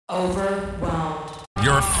Overwhelmed.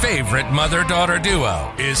 Your favorite mother-daughter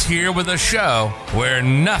duo is here with a show where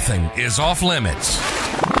nothing is off limits.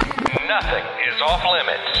 Nothing is off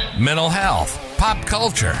limits. Mental health, pop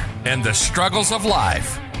culture, and the struggles of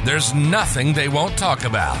life. There's nothing they won't talk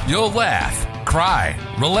about. You'll laugh, cry,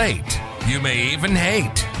 relate. You may even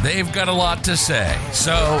hate. They've got a lot to say,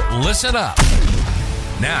 so listen up.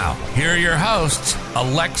 Now, here are your hosts,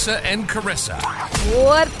 Alexa and Carissa.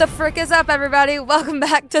 What the frick is up, everybody? Welcome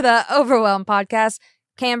back to the Overwhelmed podcast.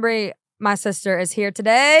 Cambry, my sister, is here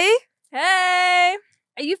today. Hey!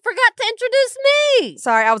 You forgot to introduce me.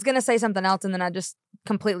 Sorry, I was going to say something else, and then I just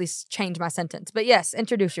completely changed my sentence. But yes,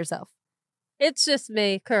 introduce yourself. It's just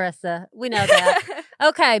me, Carissa. We know that.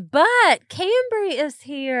 Okay, but Cambry is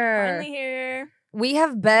here. Finally here. We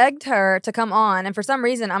have begged her to come on, and for some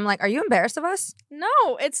reason, I'm like, are you embarrassed of us? No,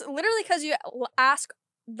 it's literally because you ask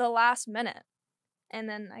the last minute, and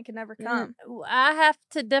then I can never come. I have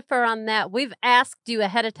to differ on that. We've asked you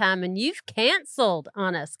ahead of time, and you've canceled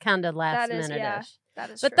on us kind of last minute-ish. That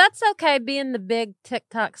is But true. that's okay, being the big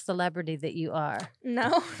TikTok celebrity that you are.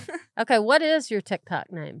 No. Okay, what is your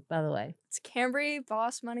TikTok name, by the way? It's Cambry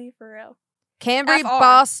Boss Money for real. Cambry FR.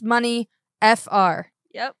 Boss Money FR.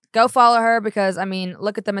 Yep. Go follow her because, I mean,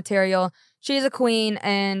 look at the material. She's a queen,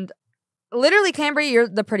 and literally, Cambry, you're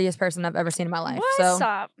the prettiest person I've ever seen in my life. What? So,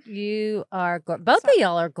 Stop. You are both of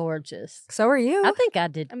y'all are gorgeous. so are you. I think I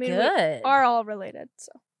did I mean, good. we are all related,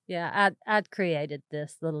 so. Yeah, I'd created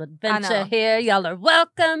this little know. adventure here. Y'all are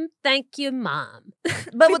welcome. Thank you, Mom.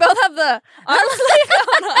 But we with both have the arms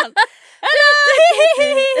going on.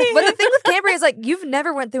 But the thing with Cambry is, like, you've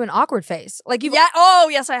never went through an awkward phase. Like, you've... Yeah. Oh,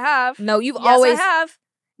 yes, I have. No, you've Yes, always... I have.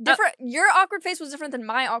 Different. Your awkward face was different than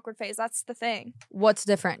my awkward face. That's the thing. What's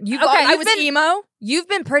different? You've Okay, I was emo. You've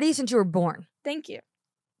been pretty since you were born. Thank you.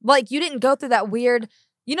 Like, you didn't go through that weird...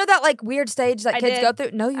 You know that, like, weird stage that I kids did. go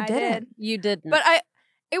through? No, you I didn't. did. You didn't. But I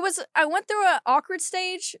went through an awkward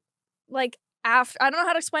stage, like, after, I don't know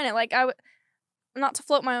how to explain it. Like, not to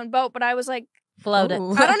float my own boat, but I was like, float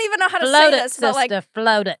Ooh. it. I don't even know how to Float say it, this, sister. but like,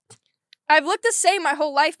 Float it. I've looked the same my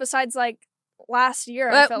whole life besides like last year,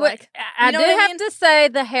 I feel like. I You know do what I have mean? to say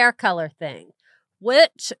the hair color thing,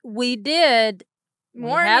 which we did.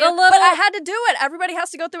 More we had you, a little. but I had to do it. Everybody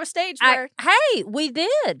has to go through a stage where Hey, we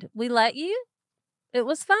did. We let you. It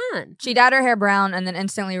was fun. She dyed her hair brown and then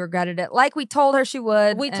instantly regretted it, like we told her she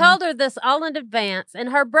would. We and- told her this all in advance,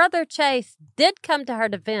 and her brother Chase did come to her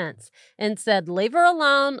defense and said, leave her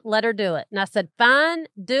alone, let her do it. And I said, fine,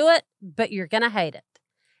 do it, but you're going to hate it.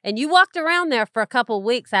 And you walked around there for a couple of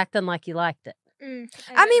weeks acting like you liked it.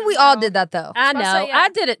 I mean, we all did that, though. I about know. to say, yeah. I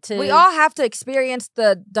did it too. We all have to experience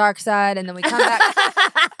the dark side, and then we come back.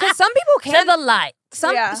 Because some people to can. the light.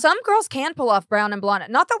 Some girls can pull off brown and blonde.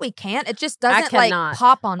 Not that we can't. It just doesn't, like, cannot.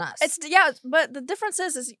 pop on us. It's but the difference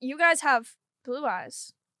is you guys have blue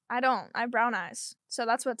eyes. I don't. I have brown eyes. So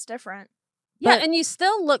that's what's different. Yeah, But- and you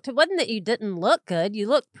still looked, it wasn't that you didn't look good. You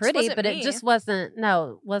looked pretty, wasn't but me. it just wasn't,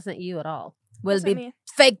 no, it wasn't you at all. We'll Wasn't be me.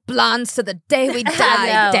 fake blondes to the day we I die,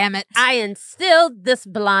 know. damn it. I instilled this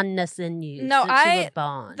blondness in you No, since you were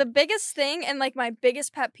born. The biggest thing and like my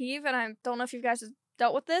biggest pet peeve, and I don't know if you guys have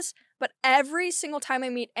dealt with this, but every single time I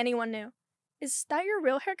meet anyone new, is that your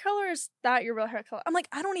real hair color? Or is that your real hair color? I'm like,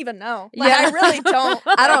 I don't even know. Like, Yeah. I really don't.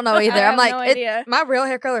 I don't know either. I I'm have like, no idea. my real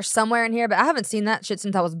hair color's somewhere in here, but I haven't seen that shit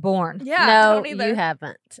since I was born. Yeah, I no, don't either. you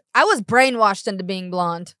haven't. I was brainwashed into being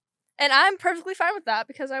blonde. And I'm perfectly fine with that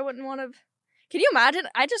because I wouldn't want to. Can you imagine?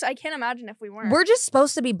 I can't imagine if we weren't. We're just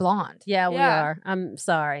supposed to be blonde. Yeah, we Yeah. are. I'm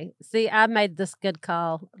sorry. See, I made this good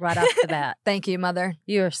call right off the bat. Thank you, mother.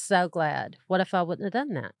 You're so glad. What if I wouldn't have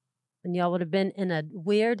done that? And y'all would have been in a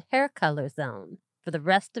weird hair color zone for the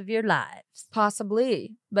rest of your lives.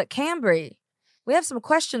 Possibly. But Cambry, we have some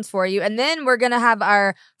questions for you, and then we're going to have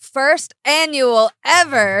our first annual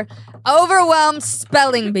ever Overwhelmed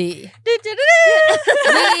Spelling Bee.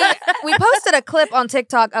 we posted a clip on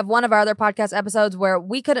TikTok of one of our other podcast episodes where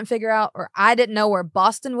we couldn't figure out, or I didn't know where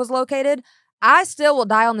Boston was located. I still will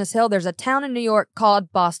die on this hill. There's a town in New York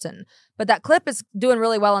called Boston. But that clip is doing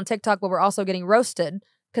really well on TikTok, but we're also getting roasted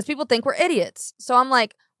because people think we're idiots. So I'm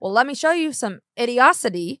like, well, let me show you some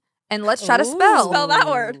idiosity and let's try to spell. Spell that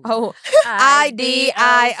word. Oh,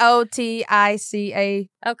 IDIOTICA.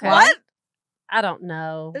 Okay. What? I don't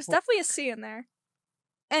know. There's definitely a C in there.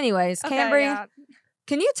 Anyways, Okay, Cambry, yeah.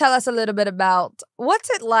 can you tell us a little bit about what's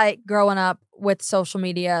it like growing up with social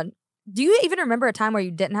media? Do you even remember a time where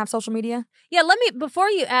you didn't have social media? Yeah, before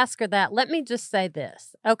you ask her that, let me just say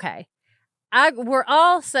this. Okay. We're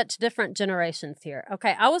all such different generations here.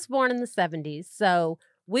 Okay. I was born in the 70s, so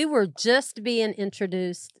we were just being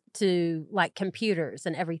introduced to like computers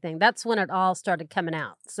and everything. That's when it all started coming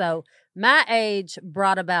out. So my age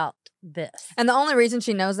brought about this. And the only reason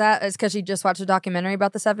she knows that is because she just watched a documentary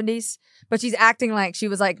about the 70s. But she's acting like she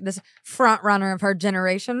was like this front runner of her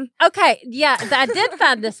generation. Okay, yeah, I did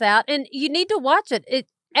find this out, and you need to watch it.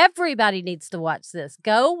 Everybody needs to watch this.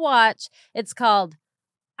 Go watch. It's called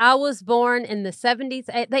I Was Born in the 70s.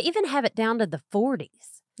 They even have it down to the 40s.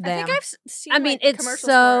 Damn. I think I've seen. I mean, like, it's commercials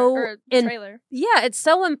so for it, or trailer. Yeah, it's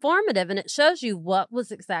so informative, and it shows you what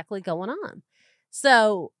was exactly going on.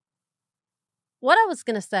 So, what I was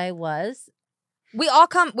going to say was, we all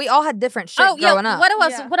had different shit growing up. What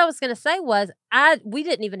I was going to say was, we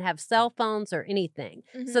didn't even have cell phones or anything,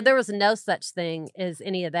 so Mhm. there was no such thing as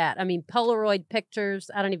any of that. I mean, Polaroid pictures.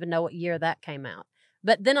 I don't even know what year that came out.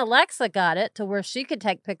 But then Alexa got it to where she could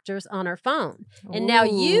take pictures on her phone, and now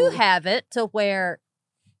you Ooh. have it to where.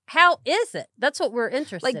 How is it? That's what we're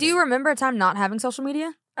interested in. Like, do you remember a time not having social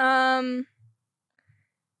media?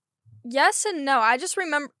 Yes and no. I just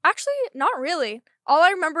remember. Actually, not really. All I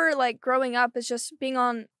remember, like growing up, is just being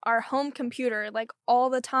on our home computer like all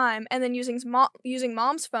the time, and then using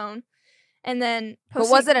mom's phone, and then. But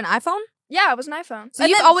was it an iPhone? Yeah, it was an iPhone. So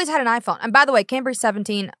you've always had an iPhone. And by the way, Cambry's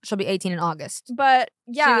 17. She'll be 18 in August. But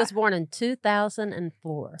yeah, She was born in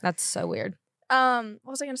 2004. That's so weird. what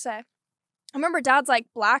was I gonna say? I remember Dad's like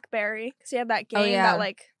BlackBerry because he had that game yeah. that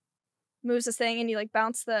like moves this thing and you like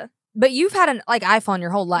bounce the. But you've had an iPhone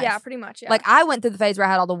your whole life. Yeah, pretty much. Yeah. Like, I went through the phase where I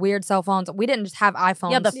had all the weird cell phones. We didn't just have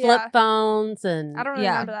iPhones. Yeah, the Yeah. flip phones and I don't really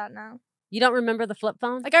yeah. remember that now. you don't remember the flip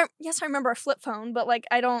phone? Like yes, I remember a flip phone, but like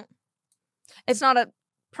I don't. It's not a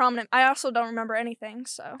prominent. I also don't remember anything.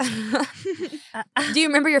 So. Do you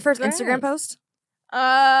remember your first Great. Instagram post?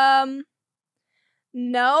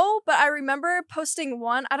 No, but I remember posting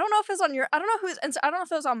one. I don't know if it was on your. I don't know if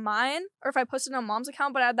it was on mine or if I posted it on Mom's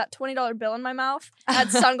account. But I had that $20 bill in my mouth. I had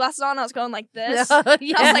sunglasses on. I was going like this. Oh,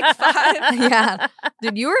 yeah. I was like 5. Yeah.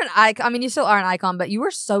 Dude, you were an icon. I mean, you still are an icon, but you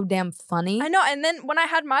were so damn funny. I know. And then when I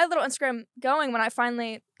had my little Instagram going, when I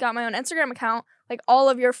finally got my own Instagram account, like all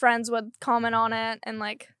of your friends would comment on it and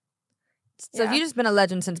like. So yeah. you've just been a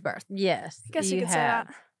legend since birth. Yes, I guess you could say have.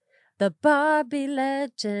 that. The Barbie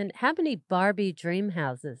legend. How many Barbie dream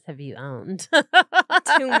houses have you owned?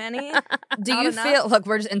 Too many. Do Not you enough. feel, look,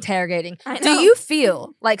 we're just interrogating. I Do know. you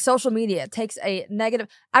feel like social media takes a negative,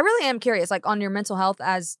 I really am curious, like on your mental health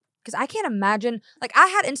because I can't imagine, like I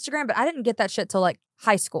had Instagram, but I didn't get that shit till like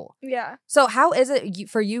high school. Yeah. So how is it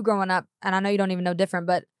for you growing up? And I know you don't even know different,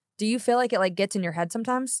 but do you feel like it like gets in your head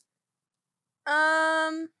sometimes?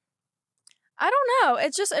 I don't know.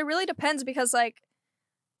 It really depends because like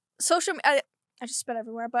I just spit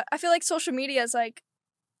everywhere, but I feel like social media is like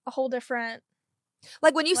a whole different.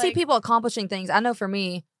 Like when you see Like- people accomplishing things, I know for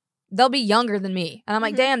me, they'll be younger than me. And I'm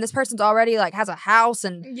like, Mhm. damn, this person's already like has a house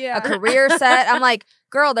and Yeah. a career set. I'm like,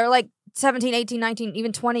 girl, they're like 17, 18, 19,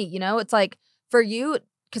 even 20, you know? It's like for you,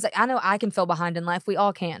 because I know I can feel behind in life. We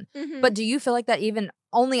all can. Mhm. But do you feel like that even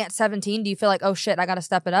only at 17? Do you feel like, oh shit, I got to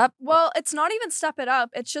step it up? Well, it's not even step it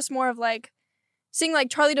up. It's just more of like seeing like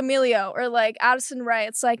Charlie D'Amelio or like Addison Rae.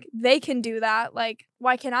 It's like they can do that. Like,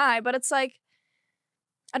 why can't I? But it's like,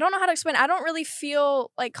 I don't know how to explain. I don't really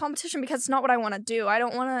feel like competition because it's not what I want to do. I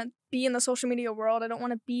don't want to be in the social media world. I don't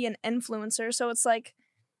want to be an influencer. So it's like,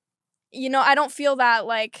 you know, I don't feel that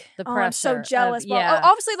like, The oh, I'm so pressure of- jealous. Blah. yeah.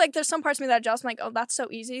 Obviously, like there's some parts of me that are jealous. I'm like, oh, that's so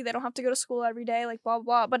easy. They don't have to go to school every day. Like blah, blah,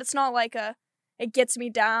 blah. But it's not like it gets me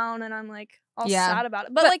down and I'm like all Yeah. sad about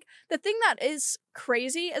it. But like the thing that is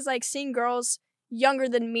crazy is like seeing girls younger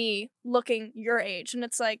than me looking your age. And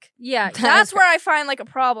it's like, Yeah, that's where I find like a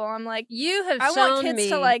problem. I'm like, you have I shown want kids me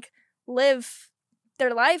to like live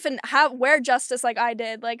their life and wear justice like I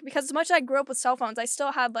did. Like, because as much as I grew up with cell phones, I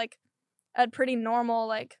still had like a pretty normal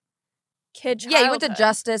like kid Yeah, you went to childhood.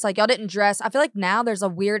 Justice. Like y'all didn't dress. I feel like now there's a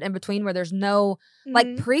weird in between where there's no like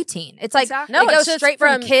Mhm. preteen. It's like Exactly. No, it it's goes just straight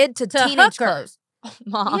from from- kid to teenage hooker. clothes. Oh,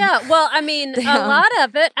 Mom. Yeah, well, I mean, a Damn. lot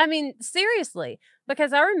of it. I mean, seriously,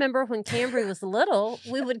 because I remember when Cambry was little,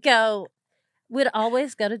 we'd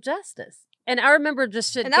always go to Justice. And I remember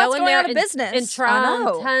just should And now go it's in going there out of business. and try I on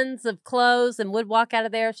know. tons of clothes and would walk out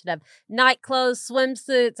of there. Should have night clothes,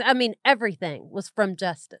 swimsuits. I mean, everything was from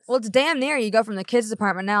Justice. Well, it's damn near you go from the kids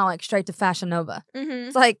department now like straight to Fashion Nova. Mhm.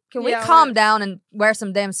 It's like, can we Yeah, calm down and wear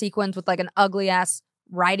some damn sequins with like an ugly ass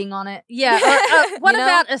writing on it? yeah. Or, what You know?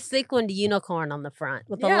 about a sequined unicorn on the front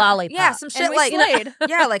with a Yeah. lollipop? Yeah, some shit And we like slayed.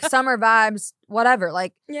 yeah, like summer vibes, whatever.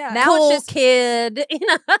 Like Yeah. Now cool it's just kid. You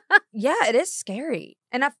know. yeah, it is scary.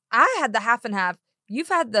 And I had the half and half. You've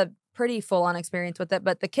had the pretty full on experience with it,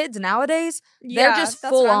 but the kids nowadays, they're Yeah, just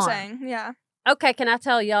that's full what I'm on. saying. Yeah. Okay, can I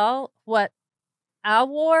tell y'all what I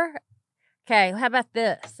wore? Okay, how about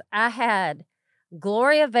this? I had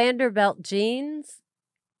Gloria Vanderbilt jeans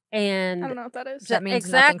and I don't know what that is. That means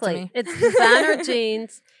exactly. nothing to me. It's designer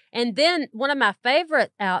jeans. And then one of my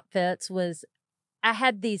favorite outfits was I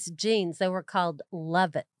had these jeans. They were called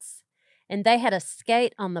Lovitz. And they had a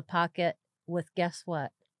skate on the pocket with, guess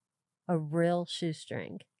what? A real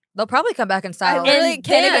shoestring. They'll probably come back in I style. literally And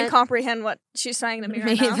can't then- even comprehend what she's saying to me Me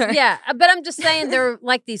right now. either. Yeah, but I'm just saying they're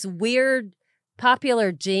like these weird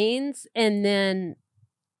popular jeans. And then,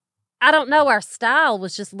 I don't know, our style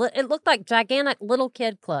was just, it looked like gigantic little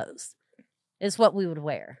kid clothes is what we would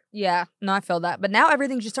wear. Yeah, no, I feel that. But now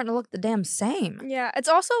everything's just starting to look the damn same. Yeah, it's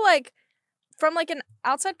also like from like an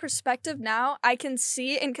outside perspective now, I can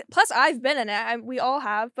see, and plus I've been in it, we all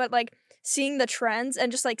have, but like seeing the trends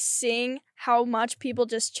and just like seeing how much people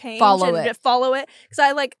just change Follow and it. follow it. Because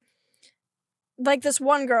I like this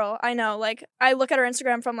one girl I know, like I look at her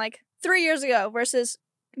Instagram from like 3 years ago versus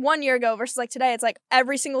 1 year ago versus like today. It's like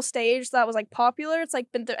every single stage that was like popular, it's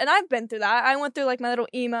like been through, and I've been through that. I went through like my little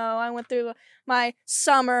emo, I went through my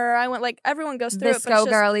summer, I went like everyone goes through it. But it's Visco just,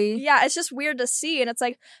 girly. yeah, it's just weird to see. And it's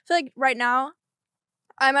like, I feel like right now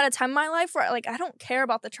I'm at a time in my life where like I don't care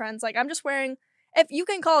about the trends. Like I'm just wearing, if you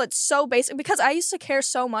can call it so basic, because I used to care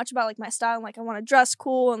so much about like my style and like I want to dress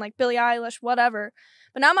cool and like Billie Eilish, whatever.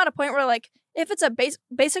 But now I'm at a point where like if it's a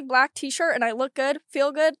basic black t-shirt and I look good,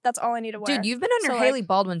 feel good, that's all I need to wear. Dude, you've been on your So, like- Haley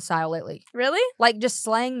Baldwin style lately. Really? Like just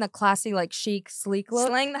slaying the classy, like chic, sleek look.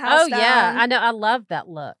 Slaying the house Oh, down. yeah. I know. I love that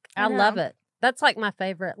look. I I love know. it. That's like my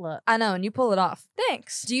favorite look. I know, and you pull it off.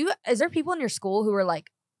 Thanks. Is there people in your school who are like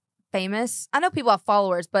famous? I know people have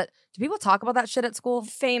followers, but do people talk about that shit at school?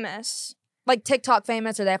 Famous. Like TikTok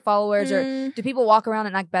famous, or they have followers, or Mm, do people walk around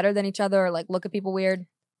and act better than each other, or like look at people weird?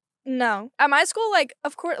 no. At my school, like,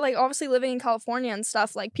 of course, like, obviously living in California and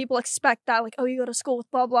stuff, like, people expect that, like, oh, you go to school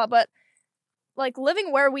with blah, blah, but, like,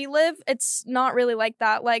 living where we live, it's not really like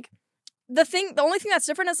that. Like, the only thing that's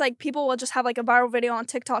different is, like, people will just have, like, a viral video on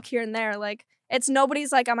TikTok here and there. Like, it's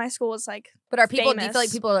nobody's, like, at my school is, like, But are people? Do you feel like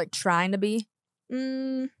famous. people are like trying to be?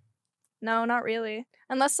 no, not really.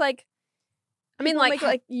 Unless, like, I mean, people like, make,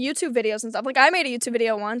 like, YouTube videos and stuff. Like, I made a YouTube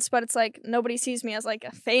video once, but it's, like, nobody sees me as, like,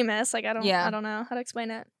 famous. Like, I don't know how to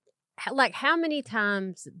explain it. like how many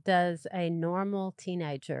times does a normal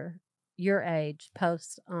teenager your age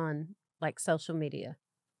post on like social media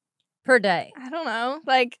per day? I don't know.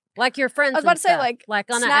 Like, Like your friends. I was about and to say, stuff, like,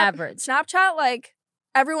 on an Snap- average. Snapchat, like,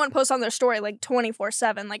 everyone posts on their story, like,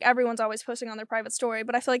 24/7. Like, everyone's always posting on their private story.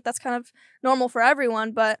 But I feel like that's kind of normal for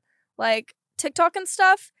everyone. But, like, TikTok and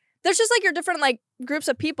stuff, there's just, like, your different, like, groups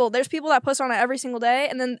of people. There's people that post on it every single day.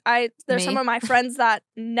 And then there's some Me. of my friends that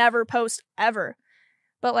never post ever.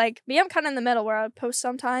 But, like, me, I'm kind of in the middle where I post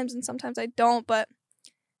sometimes and sometimes I don't. But,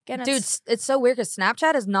 again, Dude, it's so weird because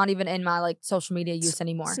Snapchat is not even in my like social media use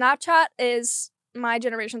anymore. Snapchat is my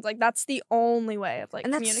generation's, like, that's the only way of, like,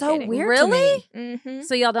 And that's so communicating. weird Really? to me. Mm-hmm.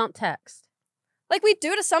 So y'all don't text. Like, we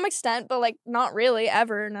do to some extent, but, like, not really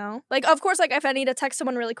ever, no. Like, of course, like, if I need to text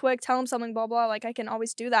someone really quick, tell them something, blah, blah, like, I can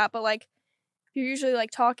always do that. But, like, if you're usually,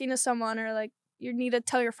 like, talking to someone or, like, you need to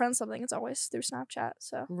tell your friend something, it's always through Snapchat,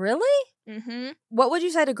 so. Really? Mm-hmm. What would you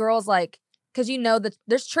say to girls like? Because you know that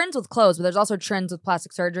there's trends with clothes, but there's also trends with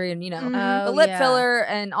plastic surgery and Mhm. the Oh, lip yeah. filler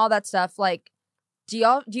and all that stuff. Like, do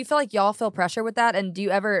you feel like y'all feel pressure with that? And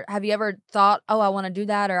have you ever thought, oh, I want to do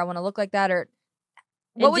that or I want to look like that? Or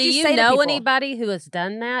what And would do you you say to know people? anybody who has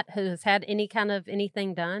done that? Who has had any kind of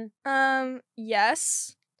anything done?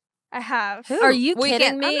 Yes, I have. Who? Are you We kidding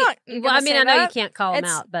can't- me? I'm not Well, gonna I mean, say I know you that. can't call them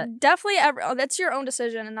It's out, but definitely, that's your own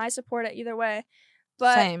decision, and I support it either way.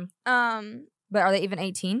 But, Same. um, But are they even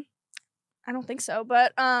 18? I don't think so,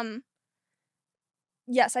 but,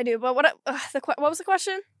 yes, I do. But what was the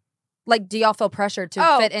question? Like, do y'all feel pressure to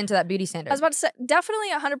Oh. fit into that beauty standard? I was about to say definitely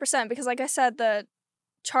 100% because, like I said, the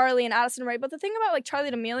Charlie and Addison Rae. But the thing about like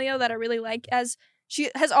Charlie D'Amelio that I really like, as she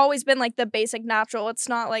has always been like the basic natural. It's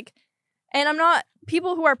not like, and I'm not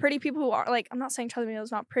people who are pretty, people who are like, I'm not saying Charlie D'Amelio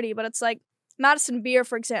is not pretty, but it's like Madison Beer,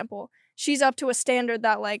 for example. She's up to a standard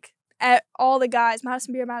that like all the guys,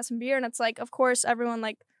 Madison Beer, and it's like, of course, everyone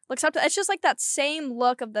like looks up to. It's just like that same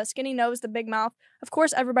look of the skinny nose, the big mouth. Of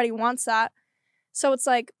course, everybody wants that. So it's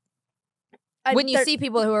like. when you see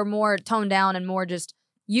people who are more toned down and more just,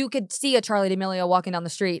 you could see a Charlie D'Amelio walking down the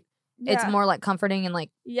street. It's more like comforting and like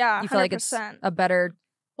yeah, you feel like it's 100%. a better.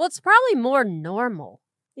 well, it's probably more normal.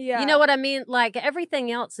 Yeah. You know what I mean? Like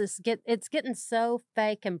everything else is it's getting so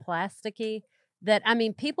fake and plasticky that I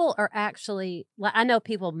mean, people are actually like I know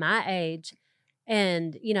people my age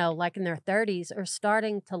and like in their 30s are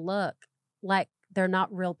starting to look like they're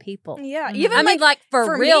not real people. Yeah. Mhm. Even I mean, like for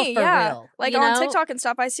for real, me, for yeah. real. Like you on know? TikTok and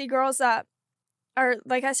stuff, I see girls that are,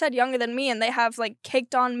 like I said, younger than me, and they have like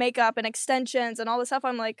caked on makeup and extensions and all this stuff.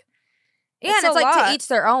 I'm like, Yeah, and it's a like lot. to each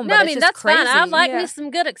their own. No, But I it's mean, just that's crazy. fine. I like Yeah. me some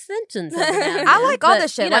good extensions. every now and I then, like all but,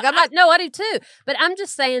 this shit. you know, Like, I'm not- no, I do too. But I'm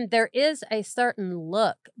just saying there is a certain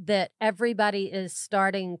look that everybody is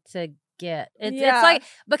starting to get. It's Yeah. like,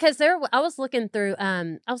 because I was looking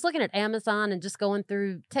at Amazon and just going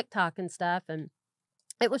through TikTok and stuff, and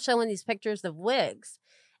it was showing these pictures of wigs.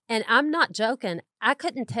 And I'm not joking. I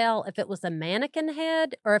couldn't tell if it was a mannequin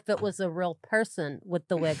head or if it was a real person with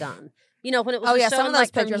the wig on. You know, when it was Oh just yeah, some showing of those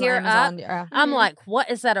like from pictures here on Amazon. up, Yeah. I'm Mhm. like, what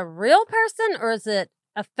is that, a real person or is it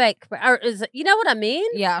a fake? Or is it, you know what I mean?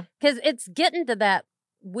 Yeah. Because it's getting to that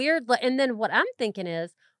weird. And then what I'm thinking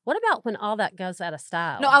is, what about when all that goes out of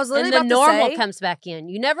style? No, I was literally and the about to normal say- comes back in.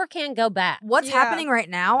 You never can go back. What's Yeah. happening right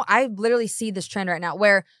now, I literally see this trend right now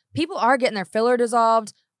where people are getting their filler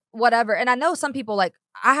dissolved, whatever. And I know some people, like,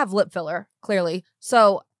 I have lip filler, clearly.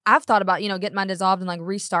 So I've thought about, getting mine dissolved and like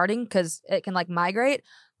restarting because it can like migrate.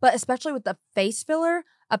 But especially with the face filler,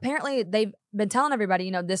 apparently they've been telling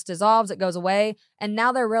everybody, this dissolves, it goes away. And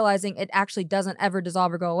now they're realizing it actually doesn't ever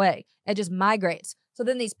dissolve or go away. It just migrates. So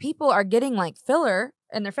then these people are getting like filler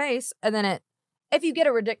in their face. And then if you get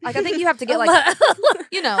a ridiculous, like, I think you have to get like,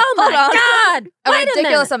 oh my God. a Wait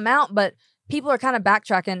ridiculous a minute. amount, but people are kind of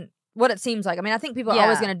backtracking what it seems like. I mean, I think people are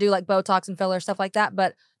always Yeah. going to do like Botox and filler, stuff like that,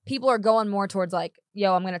 but people are going more towards like,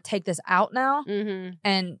 yo, I'm going to take this out now. Mm-hmm.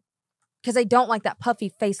 And because they don't like that puffy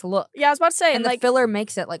face look. yeah, I was about to say, And and the like, filler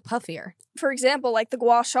makes it like puffier. for example, like the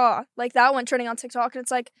gua sha, like that one trending on TikTok, and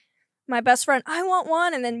it's like, my best friend, I want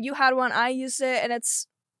one, and then you had one, I used it, and it's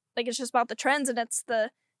like, it's just about the trends, and it's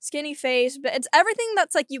the skinny face, but it's everything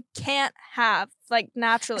that's like you can't have like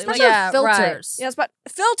naturally. Especially Like, with yeah, right. filters. yes, but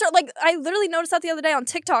filter, like I literally noticed that the other day on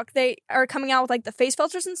TikTok, they are coming out with like the face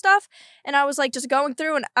filters and stuff, and I was like just going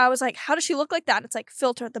through, and I was like, how does she look like that? And it's like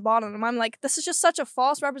filter at the bottom, and I'm like, this is just such a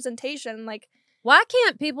false representation. Like, Why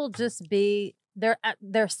can't people just be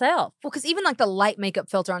their self? Well, because even like the light makeup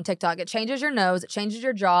filter on TikTok, it changes your nose, it changes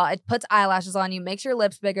your jaw, it puts eyelashes on you, makes your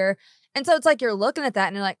lips bigger. And so it's like you're looking at that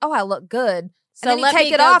and you're like, oh, I look good. So then you let take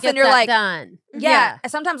me it go off get and you're that like, done. Yeah. And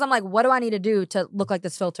sometimes I'm like, what do I need to do to look like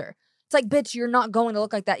this filter? It's like, bitch, you're not going to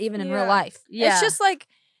look like that even in real Yeah. life. Yeah. it's just like,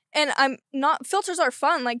 and I'm not, filters are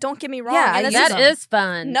fun, like don't get me wrong. Yeah, and I it's use just- that is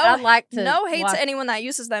fun. I like to no hate watch- to anyone that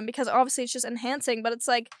uses them, because obviously it's just enhancing, but it's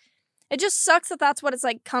like, it just sucks that that's what it's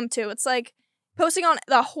like come to. It's like posting on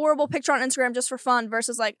the horrible picture on Instagram just for fun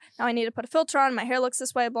versus like, now I need to put a filter on, my hair looks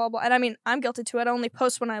this way, blah blah. And I mean, I'm guilty to it. I only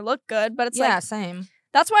post when I look good, but it's Yeah, like, same.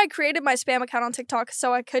 that's why I created my spam account on TikTok,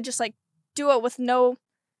 so I could just like do it with no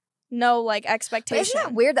like But expectation. isn't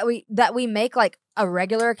that weird that we make like a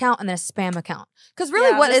regular account and then a spam account? Because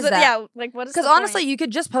really, Yeah, what this is that? Yeah, like what is? Because honestly, you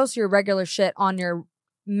could just post your regular shit on your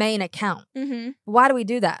main account. mm-hmm. Why do we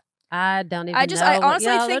do that? I don't even I know honestly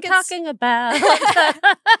what y'all think are it's- talking about.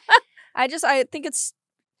 I think it's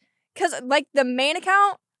because like the main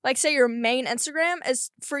account, like say your main Instagram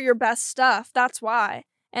is for your best stuff. That's why,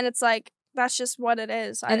 and it's like that's just what it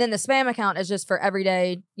is. And then the spam account is just for every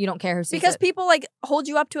day. You don't care who sees because it. people like hold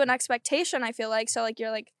you up to an expectation. I feel like so like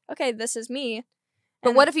you're like, okay, this is me. But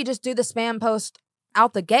And- what if you just do the spam post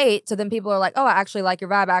out the gate? So then people are like, oh, I actually like your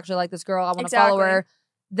vibe. I actually like this girl. I want to follow Exactly. her.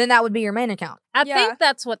 Then that would be your main account. I Yeah. think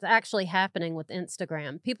that's what's actually happening with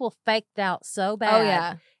Instagram. People faked out so bad. Oh,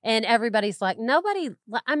 yeah. And everybody's like,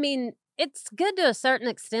 I mean, it's good to a certain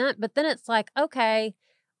extent, but then it's like, okay,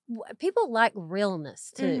 people like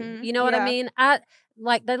realness too. Mhm, You know what I yeah.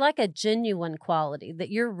 mean? They like a genuine quality that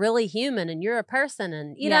you're really human and you're a person.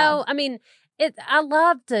 And, you Yeah. know, I mean, I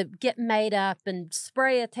love to get made up and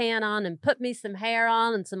spray a tan on and put me some hair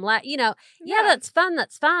on and some light, yeah, that's fun.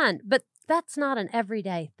 That's fine. But that's not an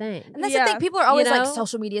everyday thing. And that's the Yeah. thing. People are always like, know?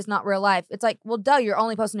 social media is not real life. It's like, well, duh, you're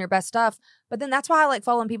only posting your best stuff. But then that's why I like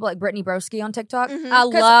following people like Brittany Broski on TikTok. Mhm. I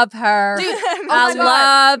 'Cause- love her. Dude, Oh my I God.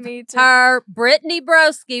 love Me too. her. Brittany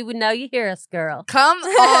Broski, we know you hear us, girl. Come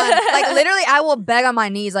on. Like, literally, I will beg on my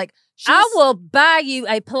knees. Like, I will buy you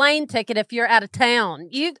a plane ticket if you're out of town.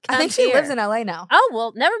 You come I think she here. lives in LA now. Oh,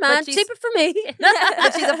 well, never mind. she's- Cheaper for me.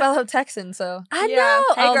 But she's a fellow Texan, so. I Yeah. know.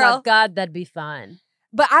 Hey, oh, girl. my God, that'd be fun.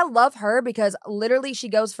 But I love her because literally she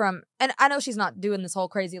goes from, and I know she's not doing this whole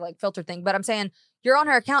crazy like filter thing, but I'm saying you're on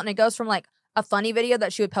her account and it goes from like a funny video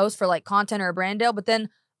that she would post for like content or a brand deal, but then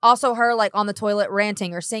also her like on the toilet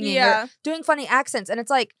ranting or singing Yeah. or doing funny accents. And it's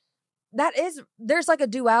like, there's like a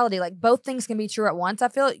duality. Like both things can be true at once. I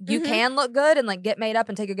feel you Mhm. can look good and like get made up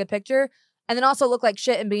and take a good picture and then also look like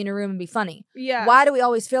shit and be in a room and be funny. Yeah. Why do we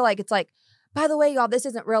always feel like it's like, by the way, y'all, this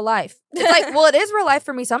isn't real life? It's like, well, it is real life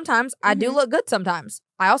for me sometimes. I do Mhm. look good sometimes.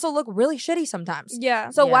 I also look really shitty sometimes. Yeah.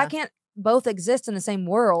 So why Yeah. can't both exist in the same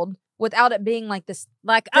world without it being like this.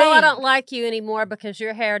 Like, oh, I thing. don't like you anymore because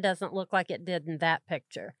your hair doesn't look like it did in that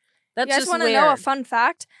picture. That's You guys just want to weird. know a fun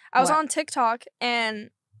fact? I was What? on TikTok, and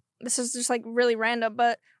this is just like really random,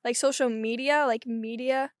 but like social media, like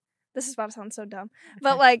media. This is about to sound so dumb,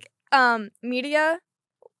 but like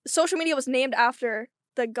social media was named after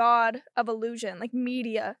the god of illusion. Like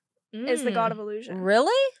media is the god of illusion,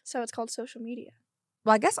 Really? so it's called social media.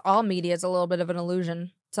 Well, I guess all media is a little bit of an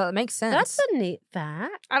illusion, so it makes sense. That's a neat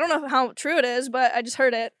fact. I don't know how true it is, but I just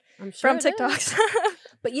heard it I'm sure from it is. TikToks.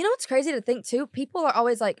 But you know what's crazy to think too? People are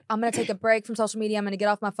always like, I'm going to take a break from social media. I'm going to get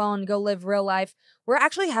off my phone and go live real life. We're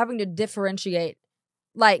actually having to differentiate.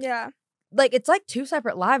 Like, Yeah. like it's like two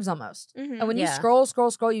separate lives almost. Mhm. And when you Yeah.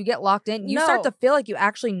 scroll, you get locked in. You start No. to feel like you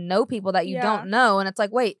actually know people that you Yeah. don't know. And it's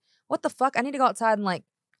like, wait, what the fuck? I need to go outside and like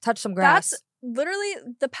touch some grass. That's literally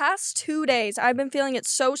the past 2 days I've been feeling it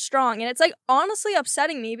so strong, and it's like honestly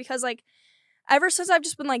upsetting me because like ever since I've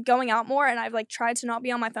just been like going out more and I've like tried to not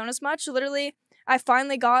be on my phone as much, literally I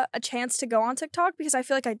finally got a chance to go on TikTok because I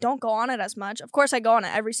feel like I don't go on it as much. Of course I go on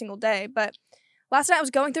it every single day, but last night I was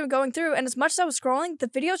going through, and as much as I was scrolling, the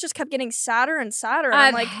videos just kept getting sadder and sadder. And I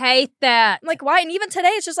I'm like, hate that. I'm like, why? And even today,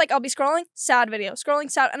 it's just like I'll be scrolling, sad video, scrolling,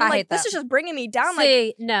 sad, and I'm I like, hate this that. is just bringing me down. Like,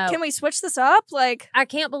 See, no. can we switch this up? Like, I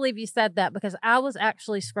can't believe you said that because I was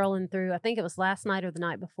actually scrolling through, I think it was last night or the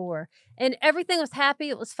night before, and everything was happy.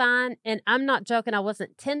 It was fine. And I'm not joking. I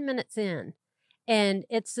wasn't 10 minutes in. And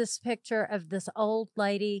it's this picture of this old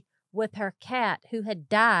lady with her cat who had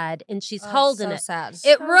died, and she's Oh, holding so it. sad.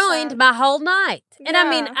 It So ruined sad. my whole night. And I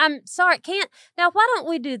mean, Yeah. I'm sorry, can't. Now, why don't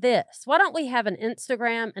we do this? Why don't we have an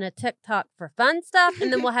Instagram and a TikTok for fun stuff,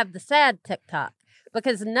 and then we'll have the sad TikTok?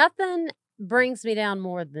 Because nothing brings me down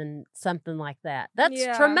more than something like that. That's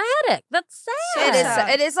Yeah. traumatic. That's sad. It is. sad.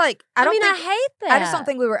 It is like I don't mean, think, I hate that. I just don't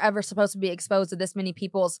think we were ever supposed to be exposed to this many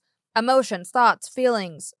people's emotions, thoughts,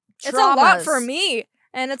 feelings. it's a lot traumas. for me.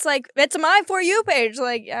 And it's like, it's my For You page.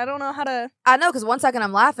 Like, I don't know how to. I know, because one second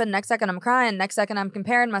I'm laughing, next second I'm crying, next second I'm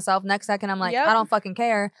comparing myself, next second I'm like, Yep. I don't fucking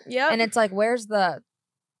care. Yep. And it's like, where's the?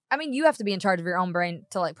 I mean, you have to be in charge of your own brain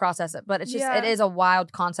to like process it, but it's just Yeah. it is a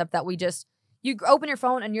wild concept that you open your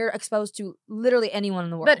phone and you're exposed to literally anyone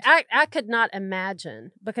in the world. But I could not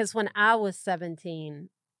imagine because when I was 17,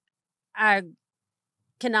 I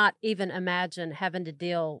cannot even imagine having to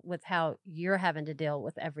deal with how you're having to deal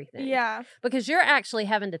with everything. yeah. Because you're actually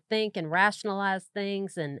having to think and rationalize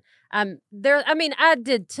things, and there. I mean, I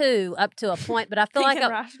did too up to a point, but I feel like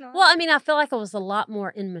Thinking I, rational. well, I mean, I feel like I was a lot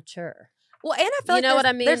more immature. Well, and I feel You like know what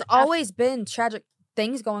there's- I mean? There's I- always been tragic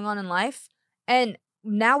things going on in life, and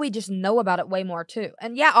now we just know about it way more too.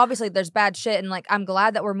 And yeah, obviously there's bad shit, and like I'm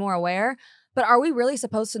glad that we're more aware. But are we really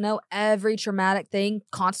supposed to know every traumatic thing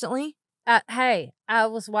constantly? Hey, I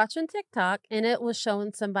was watching TikTok and it was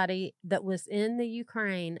showing somebody that was in the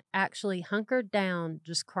Ukraine actually hunkered down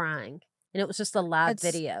just crying. And it was just a live It's-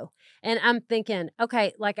 video. And I'm thinking,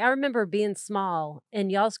 okay, like I remember being small and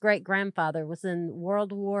y'all's great grandfather was in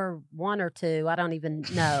World War I or II. I don't even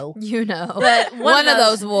know. You know, But one of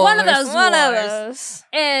those wars. One of those One of wars. those.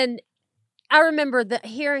 And I remember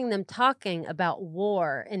hearing them talking about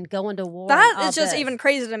war and going to war. That and all is just this. even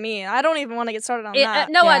crazy to me. I don't even want to get started on that.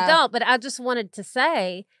 No, I Yeah. don't. But I just wanted to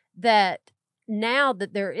say that now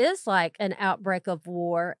that there is like an outbreak of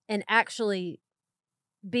war and actually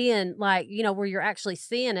being like, you know, where you're actually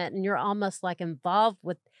seeing it and you're almost like involved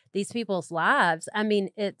with these people's lives. I mean,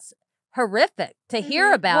 it's horrific to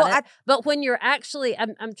hear Mhm. about Well, it. But when you're actually,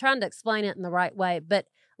 I'm trying to explain it in the right way, but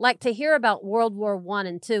like to hear about World War I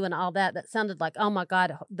and II and all that, that sounded like, oh my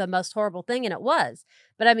God, the most horrible thing. And it was.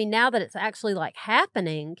 But I mean, now that it's actually like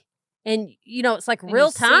happening and, you know, it's like And you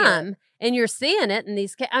real see it. time and you're seeing it in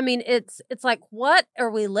these, I mean, it's like, what are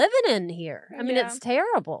we living in here? I mean, Yeah. it's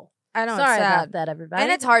terrible. I know. Sorry it's sad. about that, everybody.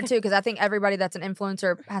 And it's hard too because I think everybody that's an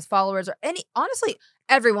influencer has followers, or honestly,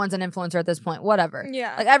 everyone's an influencer at this point. Whatever.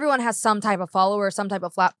 Yeah. Like everyone has some type of follower, some type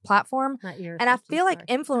of platform. Not yours, And I I'm feel like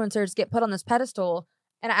sorry. influencers get put on this pedestal.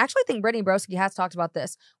 And I actually think Brittany Broski has talked about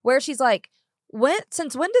this, where she's like,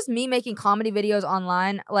 since when does me making comedy videos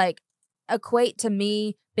online like equate to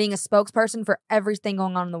me being a spokesperson for everything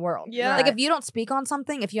going on in the world? Yeah. Like if you don't speak on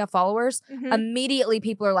something, if you have followers, Mhm. immediately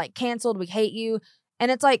people are like canceled, we hate you.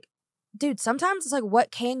 And it's like, dude, sometimes it's like,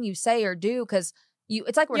 what can you say or do? Because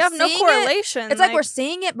it's like we're you have no seeing it. correlation. It's like we're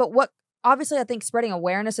seeing it, but what obviously I think spreading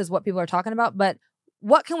awareness is what people are talking about, but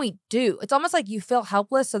what can we do? It's almost like you feel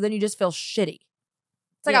helpless, so then you just feel shitty.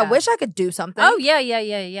 It's like I Yeah. wish I could do something. Oh,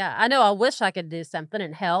 yeah. I know. I wish I could do something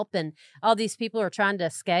and help. And all these people are trying to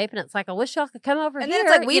escape. And it's like, I wish y'all could come over And here. then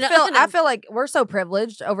it's like you know, I feel like we're so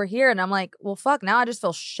privileged over here, and I'm like, well, fuck, now I just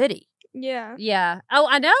feel shitty. Yeah. Yeah. Oh,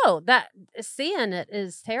 I know that seeing it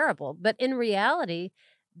is terrible, but in reality,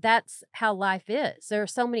 that's how life is. There are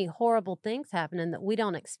so many horrible things happening that we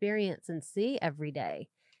don't experience and see every day.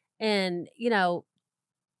 And,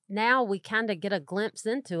 now we kind of get a glimpse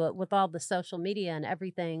into it with all the social media and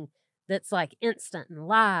everything that's like instant and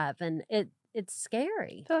live, and it's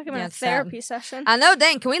scary. I feel like I'm in Yeah, a it's sad. therapy session. I know,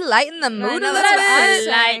 dang. Can we lighten the I mood know, a that's little what I'm bit?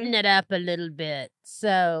 saying. Lighten it up a little bit.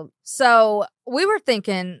 So we were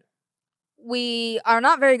thinking we are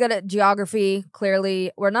not very good at geography,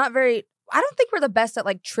 clearly. We're not very, I don't think we're the best at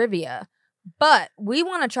like trivia, but we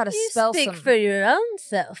want to try to You spell speak some. for your own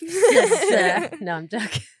self, sister. No, I'm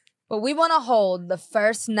joking. But we want to hold the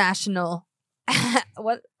first national,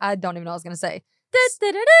 what? I don't even know what I was going to say.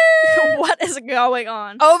 What is going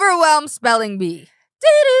on? Overwhelmed spelling bee.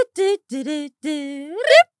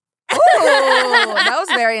 Ooh, that was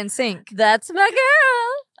very in sync. That's my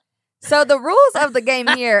girl. So the rules of the game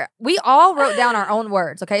here, we all wrote down our own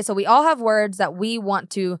words, okay? So we all have words that we want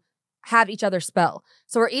to have each other spell.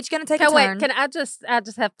 So we're each going to take a Okay, turn. wait. I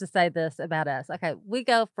just have to say this about us. Okay, we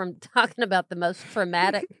go from talking about the most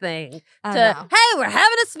traumatic thing I to know. hey, we're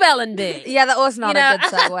having a spelling bee. Yeah, that was not a good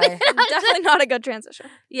segue. Definitely not a good transition.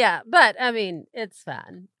 Yeah, but I mean, it's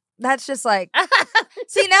fine. That's just like,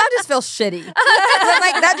 see, now I just feel shitty. But,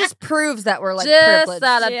 like, that just proves that we're like just privileged.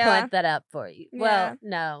 thought I'd Yeah. point that out for you. Yeah. Well,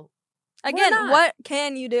 no. Again, not. what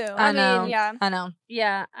can you do? I know. mean, yeah. I know.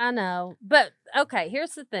 Yeah, I know. But okay,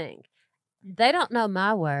 here's the thing. They don't know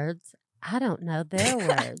my words. I don't know their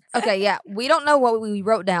words. Okay, yeah. We don't know what we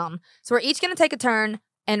wrote down. So we're each going to take a turn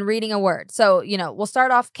and reading a word. So, we'll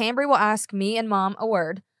start off. Cambry will ask me and Mom a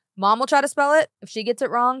word. Mom will try to spell it. If she gets it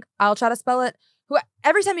wrong, I'll try to spell it.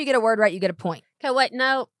 Every time you get a word right, you get a point. Okay, wait,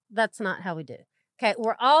 no, that's not how we do. Okay,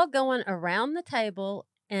 we're all going around the table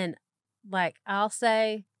and like I'll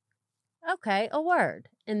say, okay, a word.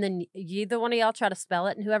 And then either one of y'all try to spell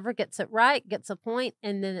it, and whoever gets it right gets a point,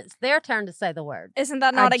 and then it's their turn to say the word. Isn't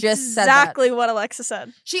that I not just said that. exactly what Alexa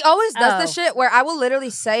said? She always does this Oh. shit where I will literally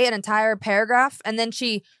say an entire paragraph and then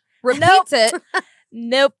she repeats it.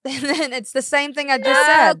 Nope. And then it's the same thing I just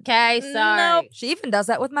said. Okay, sorry. Nope. She even does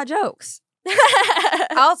that with my jokes.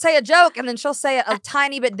 I'll say a joke and then she'll say it a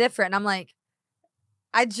tiny bit different. And I'm like,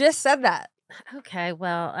 I just said that. Okay,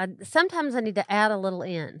 well, sometimes I need to add a little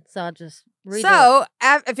in, so I'll just read it. So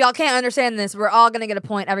if y'all can't understand this, we're all going to get a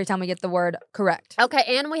point every time we get the word correct. Okay,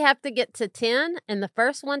 and we have to get to 10, and the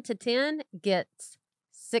first one to 10 gets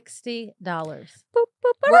 $60.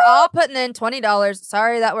 We're all putting in $20.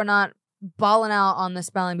 Sorry that we're not balling out on the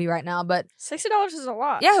spelling bee right now, but $60 is a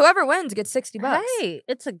lot. yeah, whoever wins gets $60. Hey,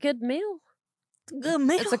 it's a good meal. Good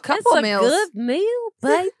meal. It's a couple it's a meals. good meal,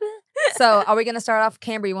 baby. So are we going to start off?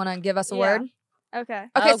 Cambry, you want to give us a Yeah. word? Okay.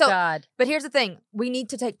 Okay, Oh, so God. but here's the thing. We need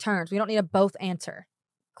to take turns. We don't need to both answer.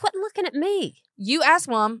 Quit looking at me. You ask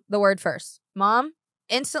Mom the word first. Mom,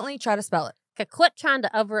 instantly try to spell it. Okay, quit trying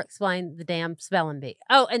to over-explain the damn spelling bee.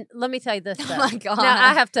 Oh, and let me tell you this, Oh though. my God. Now,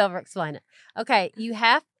 I have to over-explain it. Okay, you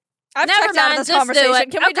have... I've Never checked out mind, of this just do conversation.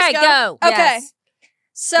 it. Can we Okay, just go? go. Okay. Yes.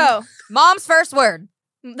 So, Mom's first word.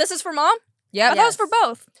 this is for mom? Yep. I thought it was for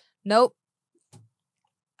both. Nope.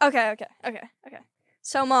 Okay.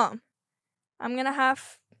 So, mom, I'm going to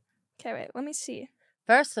have... Okay, wait. Let me see.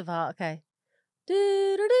 First of all, okay.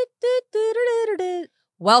 Do-do-do-do-do-do-do-do.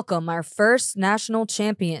 Welcome, our first national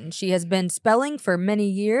champion. She has been spelling for many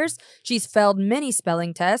years. She's failed many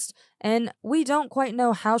spelling tests, and we don't quite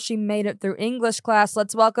know how she made it through English class.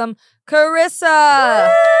 Let's welcome Carissa.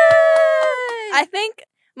 I think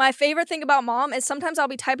my favorite thing about mom is sometimes I'll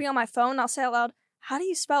be typing on my phone and I'll say out loud, how do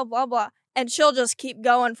you spell blah, blah? And she'll just keep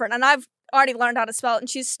going for it. And I've already learned how to spell it and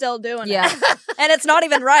she's still doing Yeah. it. And it's not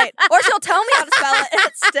even right. Or she'll tell me how to spell it and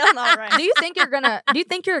it's still not right. Do you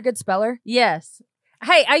think you're a good speller? Yes.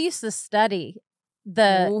 Hey, I used to study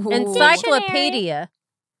the Ooh. encyclopedia.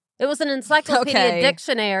 It was an encyclopedia Okay.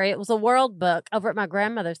 dictionary. It was a world book over at my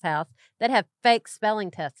grandmother's house that had fake spelling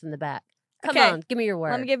tests in the back. Come Okay. on, give me your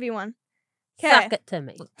word. Let me give you one. Okay. Suck it to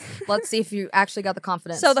me. Let's see if you actually got the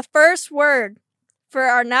confidence. So the first word for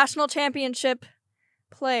our national championship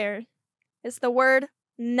player is the word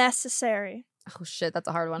necessary. oh shit, that's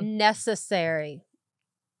a hard one. Necessary.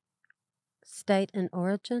 State and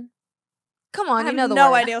origin. Come I on, have you know the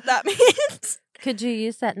no word. idea what that means. Could you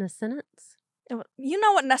use that in a sentence? You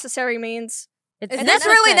know what necessary means. It's Is this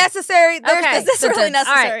really necessary? There's Okay. this Is this really sentence.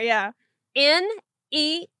 necessary? Yeah.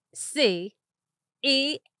 Necessary.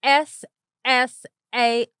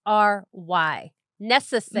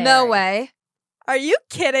 Necessary. No way. Are you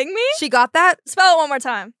kidding me? She got that? Spell it one more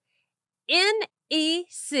time.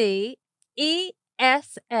 Necessary.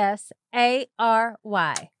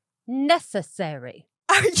 Necessary.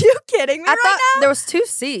 Are you kidding me I right thought now? there was 2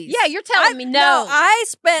 C's. Yeah, you're telling me no. I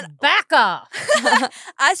spent Back off.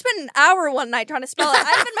 I spent an hour one night trying to spell it.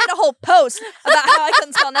 I even made a whole post about how I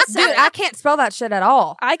couldn't spell necessary. Dude, I can't spell that shit at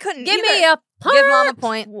all. I couldn't Give either. me a point. Give Mom a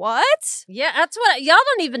point. What? Yeah, that's what y'all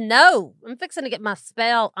don't even know. I'm fixing to get my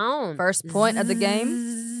spell on. First point of the game.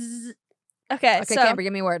 Zzz. Okay, Okay, so Camber,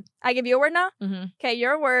 give me a word. I give you a word now? Mm-hmm. Okay,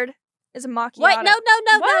 your word is a macchiato. Wait, no.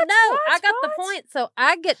 What? I got the What? point, so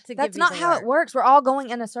I get to That's give you not the how word. it works. We're all going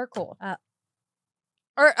in a circle.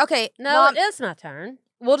 Or okay, No, Mom, it is my turn.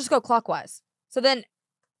 we'll just go clockwise. So then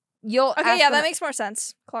you'll Okay, ask yeah, the that ne- makes more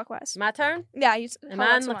sense. Clockwise. My turn? Yeah, you. Am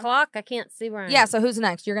I on the clock? I can't see where I am. Yeah, so who's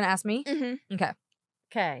next? You're gonna ask me? Mm-hmm.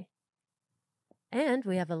 Okay. And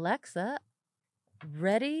we have Alexa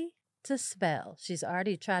ready to spell. She's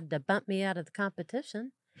already tried to bump me out of the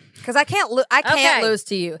competition. Because I can't I can't Okay. lose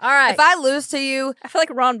to you. All right. If I lose to you, I feel like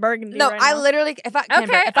Ron Burgundy. no, right I now. literally if I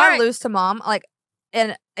Camber, Okay, if all I right. lose to Mom, like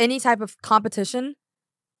in any type of competition.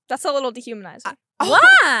 That's a little dehumanizing.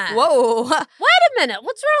 Why? Whoa. Wait a minute.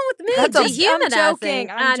 What's wrong with me? That's a- Dehumanizing. I'm joking.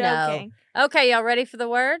 I I'm know. joking. Okay, y'all ready for the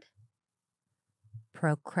word?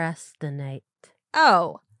 Procrastinate.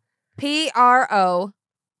 Oh. PRO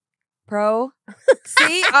Pro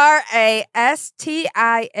CRASTINATE.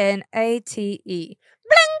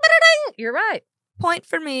 You're right. Point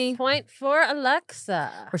for me. Point for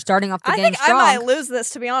Alexa. We're starting off the I game think strong. I might lose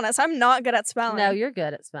this, to be honest. I'm not good at spelling. No, you're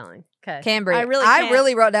good at spelling. Okay. Cambry, I really I can't.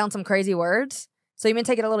 really wrote down some crazy words. So you mean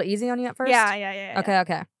take it a little easy on you at first? Yeah.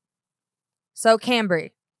 Okay. So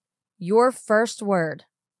Cambry, your first word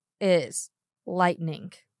is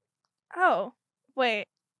lightning. Oh, wait.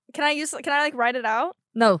 Can I like write it out?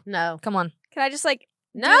 No, No. come on. Can I just like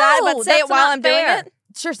No. do that, but say that's it while not I'm doing fair. it?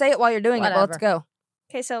 Sure, say it while you're doing it. Well, let's go.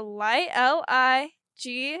 Okay, so light, LIGHT,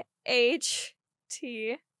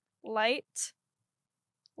 light,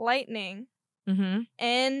 lightning, Mm-hmm.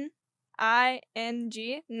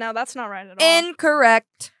 NING. No, that's not right at all.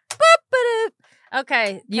 Incorrect.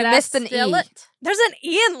 Okay. You could I missed an steal E. it? There's an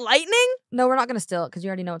E in lightning? No, we're not going to steal it because you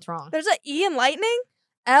already know it's wrong. There's an E in lightning?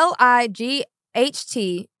 LIGHTENING.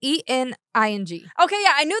 Okay,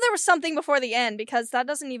 yeah, I knew there was something before the N because that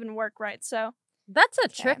doesn't even work right. So, That's a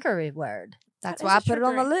Okay. trickery word. That's That why I is a put it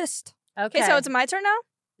on the trickery. list. Okay. okay, so it's my turn now?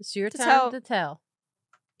 It's your to turn tell- to tell.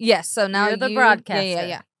 Yes. So now You're the you- broadcaster.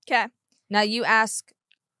 Yeah. Okay. Now you ask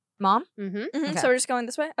Mom. Mm-hmm. Okay. So we're just going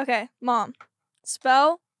this way? Okay, Mom,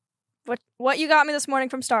 spell what you got me this morning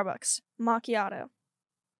from Starbucks. Macchiato.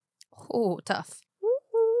 Oh, tough.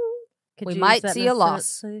 Could We you might use that see in a sentence,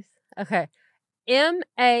 loss. please? Okay.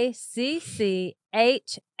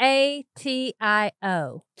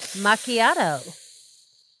 MACCHATIO. Macchiato.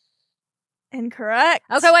 Incorrect.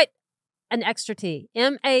 Okay, wait. An extra T.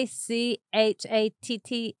 MACHATTIO.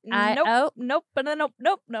 Nope. Nope.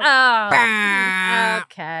 Oh. Bah.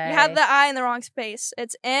 Okay. You had the I in the wrong space.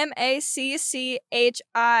 It's MACCHIATO.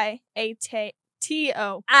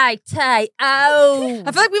 I-T-O.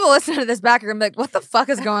 I feel like people listening to this back are gonna be like, "What the fuck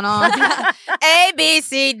is going on?" A B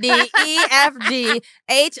C D E F G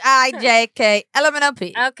H I J K L M N O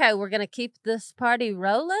P. Okay, we're gonna keep this party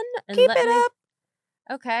rolling. And Keep let it me- up.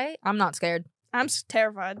 Okay. I'm not scared. I'm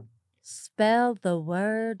terrified. Spell the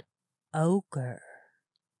word ogre.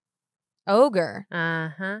 Ogre.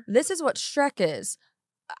 Uh-huh. This is what Shrek is.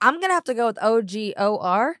 I'm gonna have to go with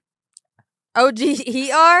OGOR.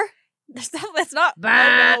 OGER? That's not.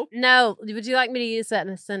 Bah. Oh, No. Would you like me to use that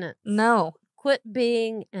in a sentence? No. Quit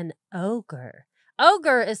being an ogre.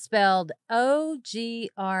 Ogre is spelled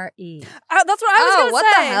O-G-R-E. no. That's what I was gonna what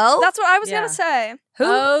say. the hell? That's what I was Yeah. gonna say. Who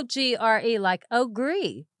O-G-R-E, like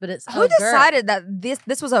agree, but it's who ogre. decided that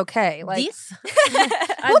this was okay? Like, This? who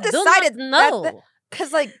I do not decided know. that-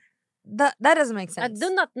 because like that doesn't make I sense. do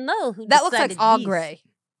not know who That looks like decided this. ogre.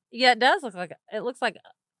 Yeah, it does look like it looks like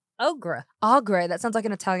ogre. Ogre. That sounds like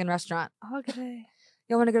an Italian restaurant. Okay.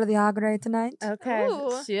 You want to go to the Ogre tonight? Okay,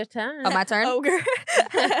 Ooh. it's your turn. Oh, my turn. Ogre.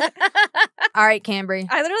 All right, Cambry.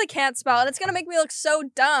 I literally can't spell it. It's gonna make me look so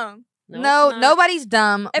dumb. No, it's not. nobody's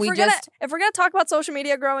dumb. If we we're just gonna talk about social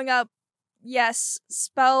media growing up, yes,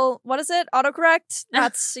 spell what is it? Autocorrect.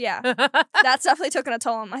 That's That's definitely taken a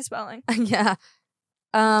toll on my spelling. yeah.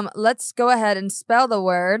 Let's go ahead and spell the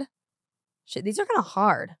word. Shit, these are kind of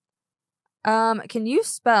hard. Can you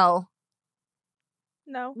spell?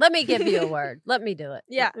 No. Let me give you a word. Let me do it.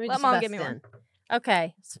 Yeah, me let just Mom bust give me one. in.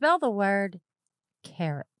 Okay, spell the word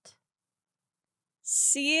carrot.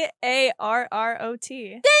 CARROT.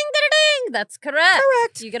 Ding, ding. That's correct.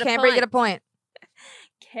 Correct. You get a Cambry, point. get a point.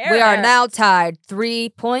 Carrot. We are now tied 3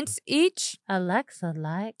 points each. Alexa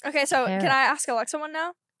like. Okay, so can carrot. I ask Alexa one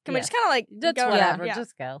now? Can we Yeah. just kind of like Just go? whatever. Yeah.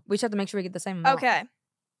 Just go. We just have to make sure we get the same amount. Okay.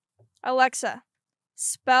 Alexa,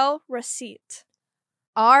 Spell receipt.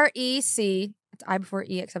 R-E-C. It's I before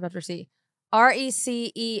E except after C.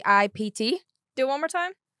 R-E-C-E-I-P-T. Do it one more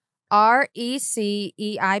time. R-E-C-E-I-P-T.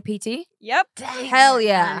 Yep. Dang Hell it,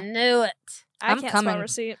 yeah. I knew it. I I'm can't coming. spell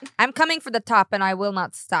receipt. I'm coming for the top and I will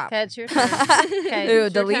not stop. Okay, it's your turn. Okay, Ooh,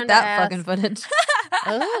 it's your delete turn to that ask. fucking footage.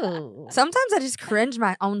 Ooh. Sometimes I just cringe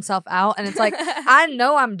my own self out and it's like, I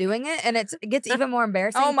know I'm doing it and it gets even more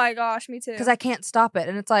embarrassing. Oh my gosh, me too. Because I can't stop it.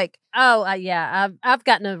 And it's like, Oh, yeah. I've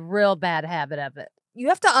gotten a real bad habit of it. you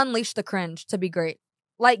have to unleash the cringe to be great.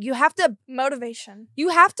 Like you have to Motivation.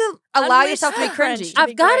 allow Unleash yourself to be the cringe. cringy. I've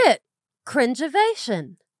I've got great. it.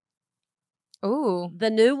 Cringeivation. Ooh.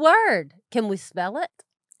 The new word. Can we spell it?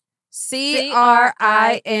 C-R-I-N-G-E-V.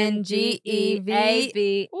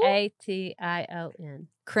 Cringeivation.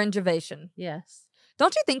 Cringeivation. Yes.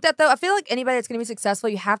 Don't you think that though? I feel like anybody that's gonna be successful,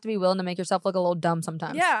 you have to be willing to make yourself look a little dumb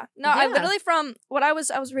sometimes. Yeah. No, I Yeah. literally from what I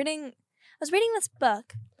was reading this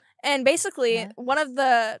book. And basically Yeah. one of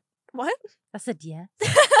the what? I said yes.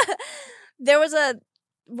 There was a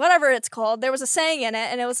whatever it's called. There was a saying in it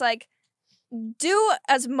and it was like do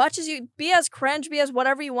as much as you be as cringe, be as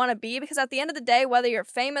whatever you want to be, because at the end of the day, whether you're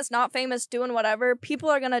famous, not famous, doing whatever, people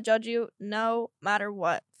are gonna judge you no matter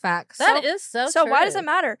what. Facts. That is so So why does true. it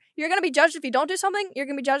matter? You're gonna be judged if you don't do something, you're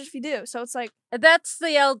gonna be judged if you do. So it's like That's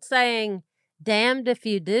the old saying, damned if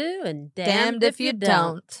you do and Damned if you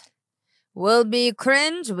don't. We'll be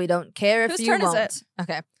cringe. We don't care if Whose you turn is won't. it?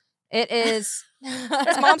 Okay. It is.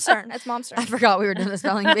 it's mom's turn. It's mom's turn. I forgot we were doing the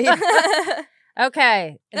spelling bee.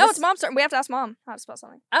 Okay. No, This- it's mom's turn. We have to ask mom how to spell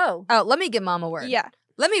something. Oh. Oh, let me give mom a word. Yeah.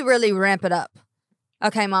 Let me really ramp it up.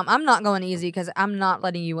 Okay, mom, I'm not going easy because I'm not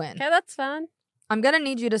letting you win. Okay, that's fine. I'm going to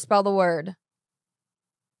need you to spell the word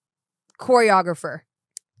choreographer.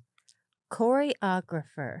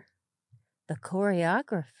 Choreographer. The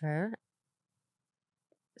choreographer.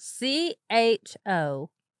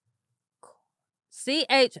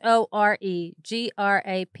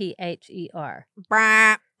 CHOREGRAPHER.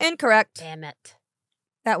 Brah. Incorrect. Damn it.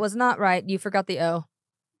 That was not right. You forgot the O.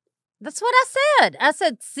 That's what I said. I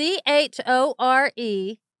said CHORE.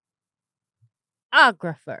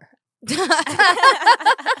 Ographer.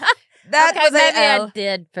 That okay, was maybe an L. I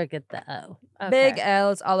did forget the O. Okay. Big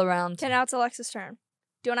L's all around. Okay, now it's Alexa's turn.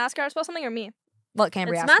 Do you want to ask her how to spell something or me? Let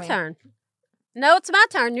Cambry It's ask my me. turn. No, it's my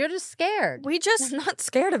turn. You're just scared. We just I'm not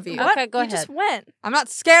scared of you. Okay, What? go You ahead. just went. I'm not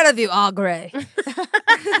scared of you, Augray.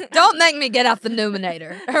 Don't make me get out the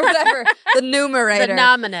numerator or whatever. The numerator. The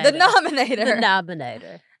nominator. The nominator.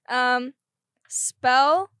 The nominator.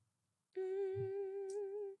 Spell.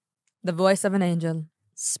 The voice of an angel.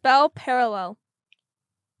 Spell parallel.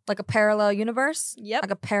 Like a parallel universe? Yep.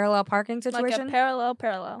 Like a parallel parking Like situation? a parallel.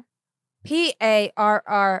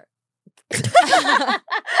 P-A-R-R.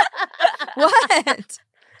 What?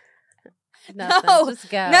 Nothing. No, Just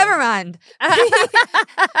go. Never mind.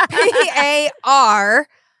 P-A-R.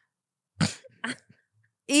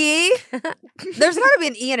 E. There's got to be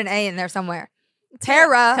an E and an A in there somewhere.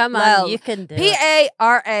 Parallel. Come on, you can do it.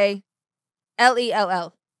 P-A-R-A-L-E-L-L.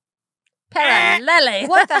 Parallel.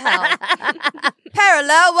 What the hell?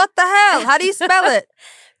 Parallel? What the hell? How do you spell it?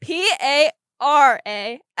 Parallel.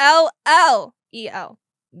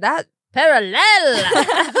 That Parallel.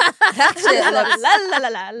 That shit looks.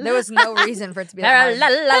 There was no reason for it to be that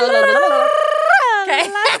hard.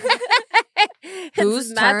 Okay.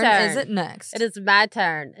 Whose It's my turn is it next? It is my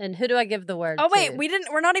turn. And who do I give the word Oh wait, to?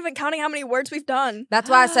 we're not even counting how many words we've done. That's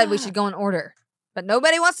why I said we should go in order. But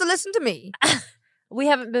nobody wants to listen to me. We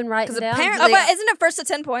haven't been writing 'Cause down. apparently- Oh, but isn't it first to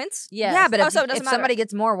 10 points? Yes. Yeah, but Oh, if, so it doesn't if somebody matter.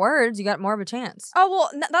 gets more words, you got more of a chance. Oh well,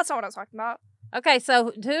 that's not what I was talking about. Okay, so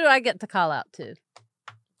who do I get to call out to?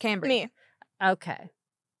 Cambry. Me. Okay.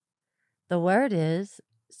 The word is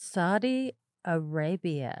Saudi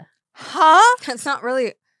Arabia. Huh? That's not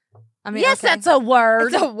really. I mean, yes, okay. that's a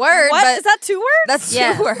word. It's a word, What but is that? 2 words? that's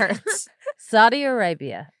Yes. 2 words. Saudi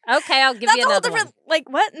Arabia. Okay, I'll give That's you a whole another different. Like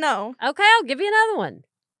what? No. one. Okay, I'll give you another one.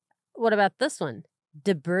 What about this one?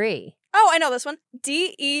 Debris. Oh, I know this one.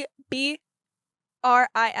 DEBRIS.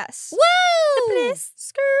 Woo!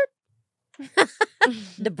 Skirt.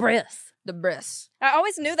 Debris. The bris. I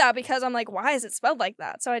always knew that because I'm like, why is it spelled like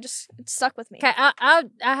that? So it stuck with me. Okay, I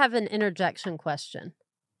have an interjection question.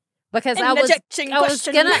 Because I was Interjection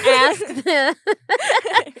question. gonna ask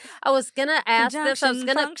I was gonna ask this. I was Conjunction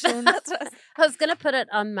gonna function. That's what I was- I was gonna put it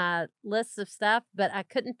on my list of stuff, but I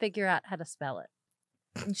couldn't figure out how to spell it.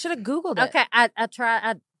 You should have Googled it. Okay, I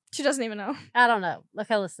try. She doesn't even know. I don't know.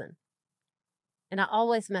 Okay, listen. And I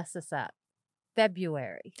always mess this up.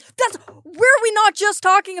 February. Were we not just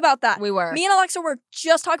talking about that? We were. Me and Alexa were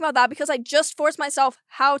just talking about that because I just forced myself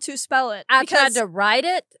how to spell it. I tried because- to write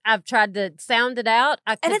it. I've tried to sound it out.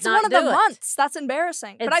 I could and it's not one of the do it. months. That's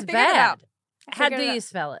embarrassing. But I It's figured it out. bad. I How figured do it you out.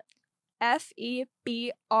 spell it?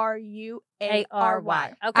 February.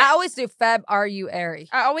 A-R-Y. Okay. I always do February.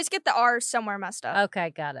 I always get the R somewhere messed up. Okay,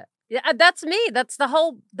 got it. Yeah, that's me. That's the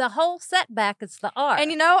whole setback is the R. And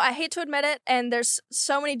you know, I hate to admit it, and there's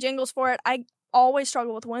so many jingles for it. I always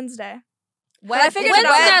struggle with Wednesday. I figured it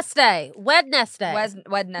out. Wednesday. Wednesday.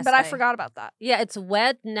 Wednesday. But I forgot about that. Yeah, it's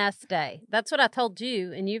Wednesday. That's what I told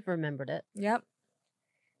you, and you've remembered it. Yep.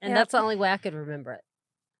 And Yep. that's the only way I could remember it.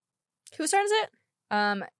 Whose turn is it?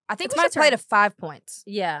 I think It's we my should play turn. to 5 points.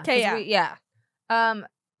 Yeah. Okay, 'Cause yeah.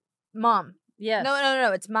 Mom. Yes.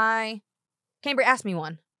 No. It's my. Cambry, ask me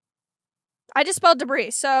one. I just spelled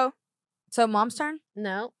debris, so. So mom's turn.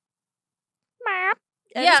 No.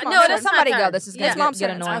 It Yeah, is mom's no, it turn. is Somebody my go. turn. This is Yeah. gonna It's mom's get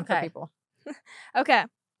turn. It's annoying for okay. people. Okay.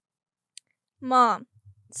 Mom,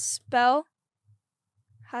 spell.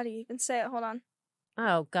 How do you even say it? Hold on.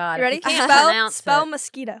 Oh God. You if ready? can't Spell pronounce spell it.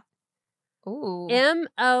 mosquito. Ooh.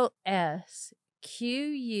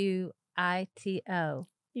 MOSQUITO.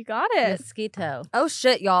 You got it. Mosquito. Oh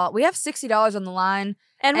shit, y'all. We have $60 on the line.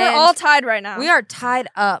 And we're And all tied right now. We are tied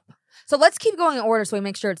up. So let's keep going in order so we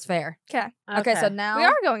make sure it's fair. Okay. Okay, so now We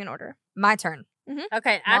are going in order. my turn.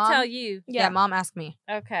 Okay, I Mom? tell you. Yeah, mom asked me.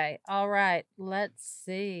 Okay, all right. Let's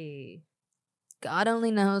see. God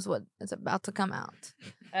only knows what is about to come out.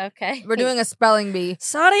 Okay. We're doing a spelling bee.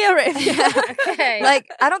 Saudi Arabia. Okay. Like,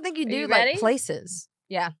 I don't think you Are do you like ready? places.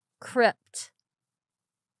 Yeah. Crypt.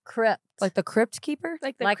 Like the crypt keeper?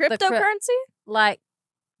 like the Like the cryptocurrency?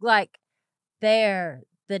 Like there.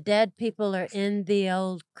 The dead people are in the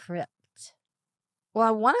old crypt. Well,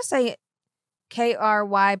 I want to say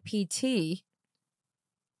KRYPT,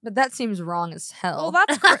 but that seems wrong as hell. Well,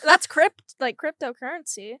 that's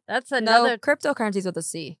cryptocurrency. That's no, another cryptocurrency's with a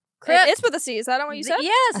C. crypt. It is with a C. Is that not what you said?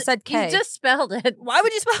 Yes. I said K. You just spelled it. Why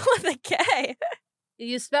would you spell it with a K?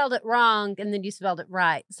 You spelled it wrong and then you spelled it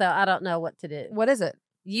right. So I don't know what to do. What is it?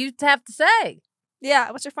 You have to say. Yeah.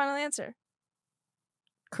 What's your final answer?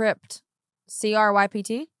 Crypt.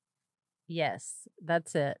 CRYPT? Yes,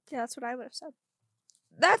 that's it. Yeah, that's what I would have said.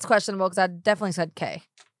 That's questionable because I definitely said K.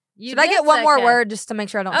 You Should I did get one say more K. word just to make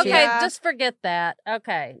sure I don't Okay, cheat? Yeah. just forget that.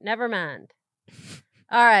 Okay, never mind.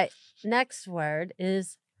 All right, next word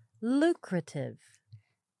is lucrative.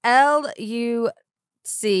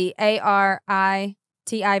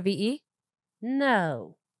 LUCARITIVE?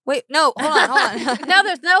 No. Wait, no, hold on. No,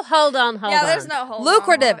 there's no hold on, hold on. Yeah, there's no hold on,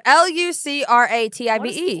 Lucrative. hold on. What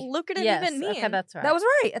LUCRATIVE. does lucrative Yes, even mean? okay, that's right. That was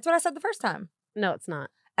right. That's what I said the first time. No, it's not.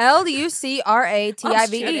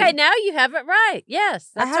 LUCRATIVE. Okay, now you have it right.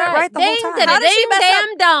 Yes, I that's had it right the whole Ding, time. ding, How did she ding, mess up?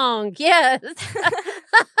 damn dong. Yes.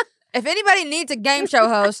 If anybody needs a game show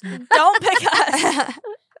host, Don't pick us.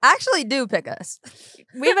 actually do pick us.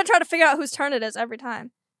 We've been trying to figure out whose turn it is every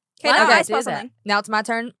time. Okay, Why now would I I do spell that? something. Now it's my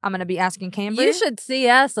turn. I'm going to be asking Cambry. You should see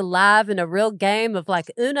us live in a real game of like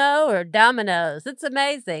Uno or Dominoes. It's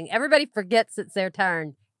amazing. Everybody forgets it's their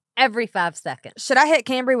turn every 5 seconds. Should I hit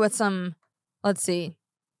Cambry with some, let's see.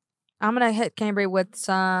 I'm going to hit Cambry with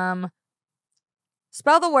some,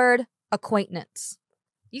 spell the word acquaintance.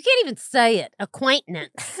 You can't even say it.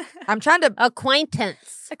 Acquaintance. I'm trying to,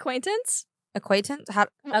 Acquaintance. Acquaintance? acquaintance? How,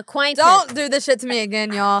 Acquaintance. don't do this shit to me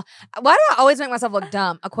again, y'all. Why do I always make myself look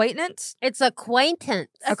dumb? Acquaintance? It's acquaintance.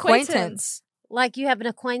 Acquaintance. Like you have an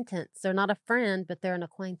acquaintance. They're not a friend, but they're an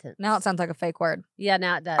acquaintance. Now it sounds like a fake word. Yeah,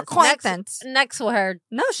 now it does. Acquaintance. Next word.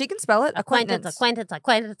 No, she can spell it. Acquaintance. Acquaintance.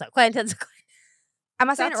 Acquaintance. Am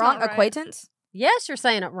I saying That's it wrong? not right. Acquaintance? Yes, you're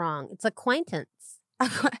saying it wrong. It's acquaintance.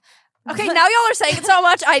 Okay, now y'all are saying it so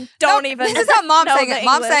much, I don't even This is how Mom's know saying the it.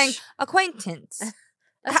 Mom's English. saying acquaintance.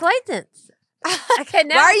 Acquaintance. Okay,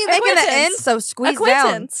 now Why are you making the acquaintance. N so squeezed down?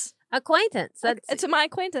 Acquaintance. acquaintance. That's It's my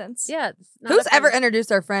acquaintance. yeah. It's not Who's a ever friend. introduced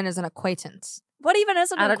their friend as an acquaintance? What even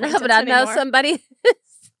is an I don't know, acquaintance but I know anymore? somebody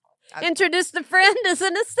introduced a friend as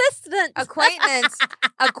an assistant. Acquaintance.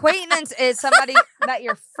 Acquaintance is somebody that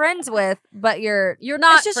you're friends with, but you're You're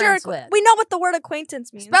not It's just friends your, with. we know what the word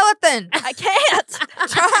acquaintance means. spell it then. I can't.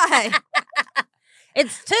 Try.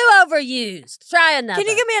 It's too overused. Try another. Can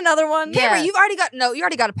you give me another one? Yeah. Cameron, you already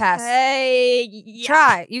got a pass. Hey, yeah.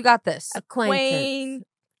 Try. You got this. acquaintance?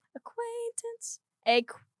 Acquaintance.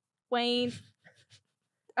 Acquaint.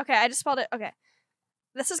 Okay, I just spelled it. Okay.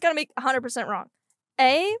 This is going to be 100% wrong.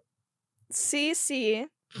 A-C-C.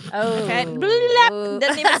 Oh, Okay.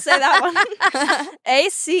 Didn't even say that one.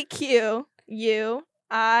 A-C-Q-U.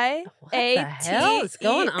 What the hell is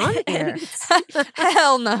going on here?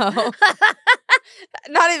 Hell no.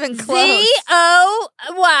 Not even close.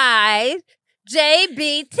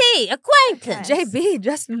 ZOYJBT. Acquaintance. JB,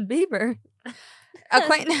 Justin Bieber.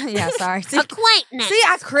 Acquaintance. Yeah, sorry. See, Acquaintance. see,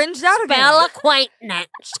 I cringed out again. Spell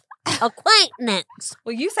acquaintance. Acquaintance.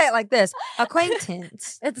 Well, you say it like this.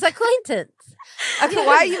 Acquaintance. It's acquaintance. Okay,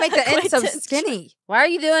 why do you make the N so Acquaintance. skinny? Why are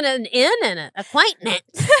you doing an N in it? Acquaintance.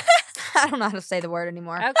 I don't know how to say the word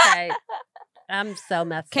anymore. Okay. I'm so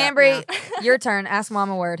messed Cambry, up now. your turn. Ask mom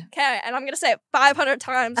a word. Okay, and I'm gonna say it 500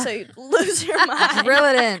 times so you lose your mind. Reel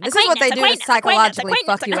it in. This is what they do to Acquaintance, psychologically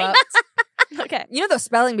acquaintance, fuck you up. Okay. You know those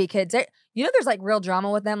spelling bee kids? You know there's like real drama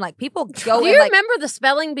with them? Like people go Do in you like... remember the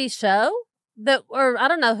spelling bee show? Or I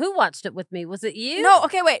don't know who watched it with me. Was it you? No,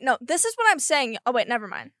 okay, wait. No, this is what I'm saying. Oh, wait, never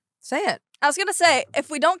mind. Say it. I was gonna say, if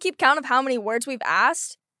we don't keep count of how many words we've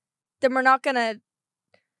asked, then we're not gonna...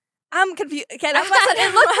 I'm confused. Okay, that's what I said.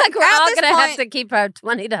 It looks like we're At all this going to have point- to keep our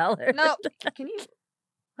 $20. No. Can you...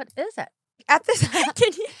 What is it? At this...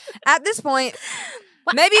 Can you... At this point,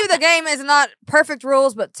 maybe the game is not perfect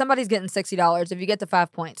rules, but somebody's getting $60 if you get to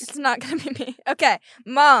 5 points. It's not gonna be me. Okay,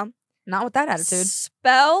 Mom. Not with that attitude.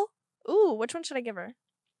 Spell... Ooh, which one should I give her?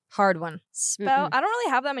 Hard one. Spell... I don't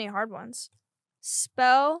really have that many hard ones.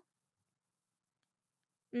 Spell...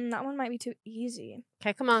 that one might be too easy.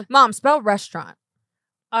 Okay, come on. Mom, spell restaurant.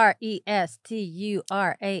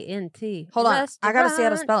 RESTURANT. Hold on. I gotta see how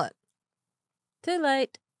to Restaurant. spell it. Too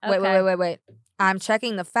late. Wait. I'm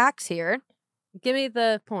checking the facts here. Give me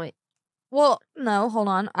the point. Well, no, hold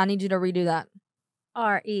on. I need you to redo that.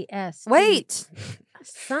 REST. Wait.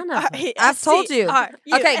 Son of a. I've told you.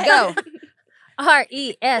 Okay, go.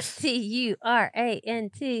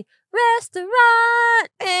 RESTURANT. Restaurant.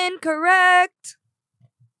 Incorrect.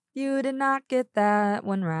 You did not get that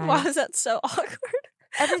one right. Why is that so awkward?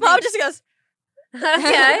 Everything- Mom just goes,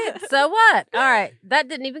 Okay. So what? All right. That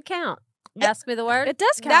didn't even count. Yeah. Ask me the word. it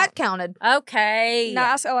does count. That counted. Okay. Now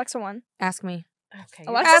ask Alexa one. Ask me. Okay.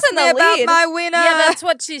 Alexa's Ask in me the about lead. my winner. Yeah, that's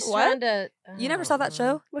what she's What? trying to. You never saw that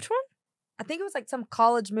show? Which one? I think it was like some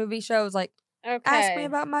college movie show. It was like, Okay. ask me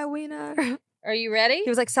about my wiener. Are you ready? He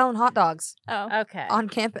was like selling hot dogs Oh. Okay. on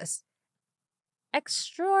campus.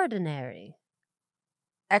 Extraordinary.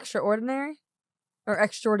 Extraordinary or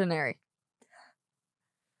extraordinary?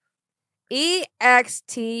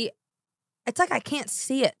 EXT. It's like I can't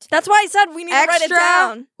see it. That's why I said we need to write it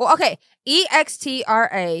down. Well, okay.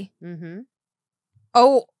 EXTRA Mm-hmm.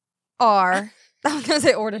 OR. I was gonna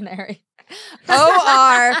say ordinary.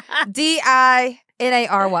 ORDINARY.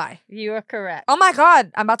 You are correct. Oh my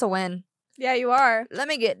God! I'm about to win. Yeah, you are. Let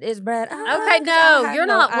me get this bread. Okay, I no, have you're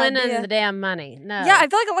no not winning idea. the damn money. No. Yeah, I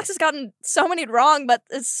feel like Alexa's gotten so many wrong, but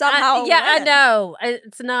it's somehow. Yeah, I winning. know.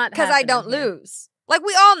 It's not Because I don't happening here. lose. Like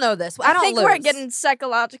we all know this. I don't think lose. we're getting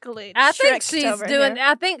psychologically. I think tricked she's over doing. here.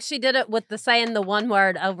 I think she did it with the saying the one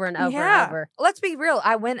word over and over Yeah. and over. Let's be real.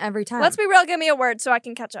 I win every time. Let's be real. Give me a word so I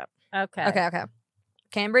can catch up. Okay. Okay.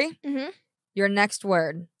 Cambry, Mm-hmm. your next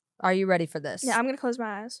word. Are you ready for this? Yeah, I'm gonna close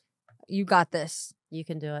my eyes. You got this. You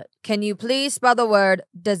can do it. Can you please spell the word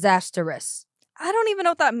disastrous? I don't even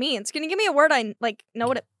know what that means. Can you give me a word I know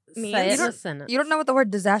what it means? Say You it in a don't- sentence. You don't know what the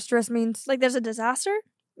word disastrous means? Like there's a disaster?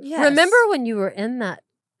 Yes. Remember when you were in that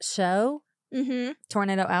show, Mm-hmm.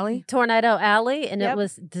 Tornado Alley? Tornado Alley, and Yep. it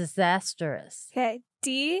was disastrous? Okay.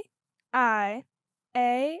 DIAS.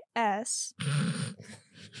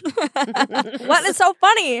 What is so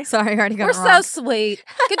funny? Sorry, I already got We're it wrong. so sweet.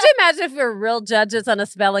 Could you imagine if we were real judges on a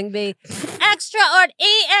spelling bee? Extra or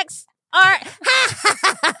EXR.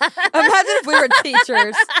 Imagine if we were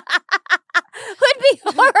teachers. Would be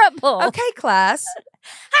horrible. Okay, class.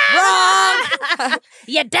 Wrong.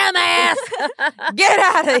 You dumbass. Get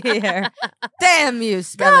out of here. Damn you,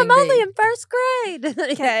 spelling I'm only bee. in first grade.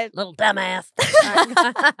 Okay. Little dumbass.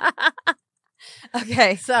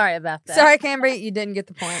 Okay. Sorry about that. Sorry, Cambry, you didn't get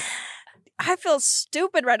the point. I feel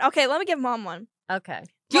stupid right now. Okay, let me give Mom one. Okay.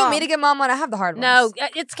 Do you want me Mom. to give Mom one? I have the hard ones. No,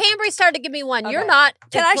 it's Cambry's turn to give me one. You're Okay. not.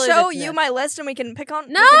 Can I included show in you this. my list and we can pick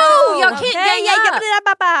on? No, we can y'all can't Okay, gang yeah, up.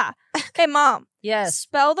 ba-ba-da-ba-ba. Okay, Mom. Yes.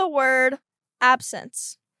 Spell the word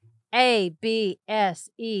absence. ABSENCE.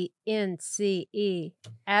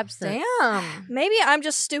 Absent. Damn. Maybe I'm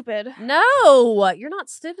just stupid. No, you're not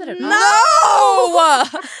stupid at all. No!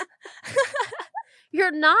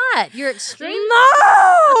 You're not. You're extreme. No!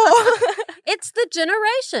 It's the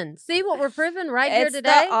generation. See what we're proving right here It's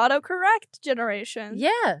today? the autocorrect generation.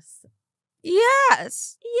 Yes.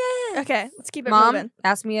 Yes. Yes. Okay, let's keep it Mom, moving.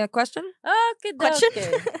 ask me a question. Okay, Question?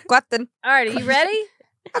 Question. All right, are you ready?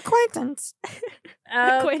 Acquaintance.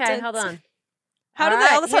 Okay, Acquaintance. hold on. How did All they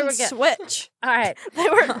all right, of a sudden here we go. switch? All right. They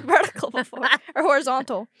were vertical before or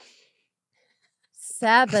horizontal.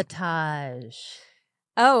 Sabotage.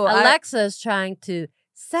 Oh, Alexa's trying to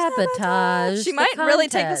sabotage. She the might really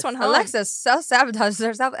take this contest. one home. Alexa self-sabotages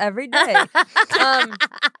herself every day.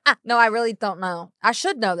 No, I really don't know. I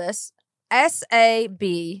should know this.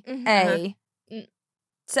 S-A-B-A.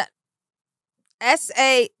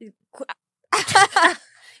 S-A...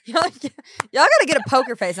 Y'all gotta get a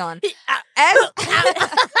poker face on.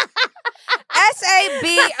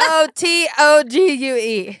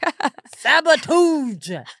 S-A-B-O-T-O-G-U-E. Sabotage.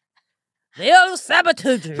 The old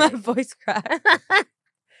sabotage. My voice cracked.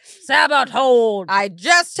 Sabotage. I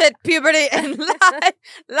just hit puberty in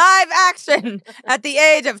live action at the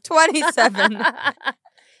age of 27.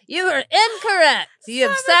 You are incorrect. You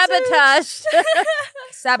have sabotaged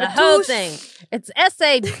the whole thing. It's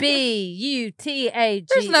S-A-B-U-T-A-G-E.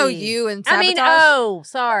 There's no U in sabotage. I mean, oh,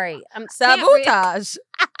 sorry. Sabotage.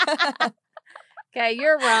 Okay,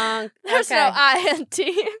 you're wrong. There's Okay. no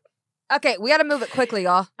I-N-T. Okay, we gotta move it quickly,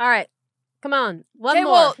 y'all. All right. Come on. One Okay,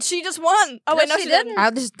 more. well, she just won. Oh, wait, No, no, she she didn't. I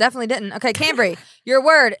just definitely didn't. Okay, Cambry, your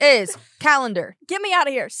word is calendar. Get me out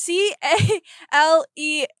of here. C-A-L-E-N-D-A-R.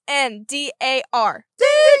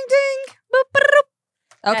 Ding, ding. Boop, boop, boop.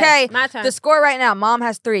 Okay, my turn. the score right now, Mom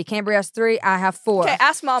has 3, Cambry has 3, I have 4. Okay,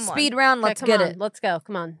 ask Mom one. Speed round, Okay, let's come get on. it. Let's go.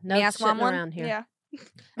 Come on. No Me ask Mom shitting one? around here. Yeah.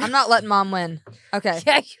 I'm not letting Mom win. Okay.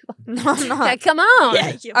 Yeah, No, I'm not. okay, come on.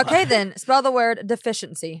 Yeah, you Okay, are. then, spell the word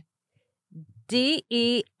deficiency.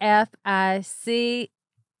 D-E-F-I-C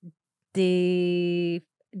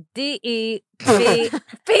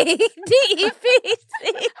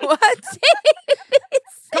D-E-B-B-D-E-B-C. What?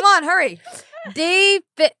 Come on, hurry.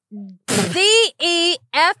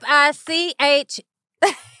 D-E-F-I-C-H.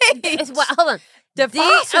 Hold on.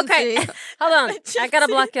 Deficiency. Okay, hold on. I gotta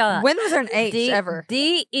block y'all out. When was there an H ever?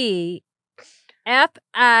 D-E-F-I-S-H-E-N-C-Y.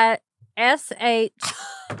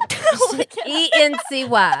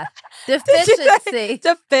 Did you say Deficiency.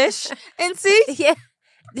 deficiency? Yeah.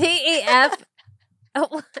 D-E-F. Oh,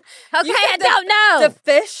 okay, You I said don't know.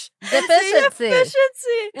 Deficiency.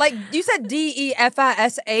 Efficiency. Like, you said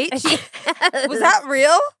D-E-F-I-S-H? Yes. Was that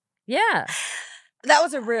real? Yeah. That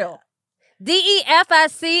was a real.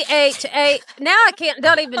 D-E-F-I-C-H-A. Now I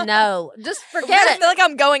don't even know. Just I forget feel it. like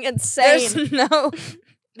I'm going insane. There's no...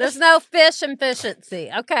 There's no fish efficiency.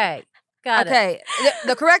 Okay. Got it. Okay,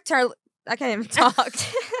 the correct term... I can't even talk.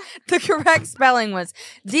 The correct spelling was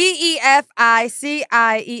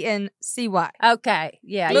D-E-F-I-C-I-E-N-C-Y. Okay.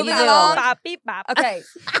 Yeah. Moving you do along. it. Bop, beep, bop. Okay.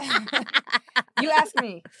 You asked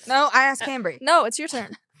me. No, I asked Cambry. No, it's your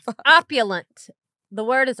turn. Opulent. The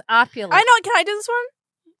word is opulent. I know. Can I do this one?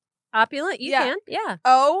 Opulent? You Yeah. can. Yeah.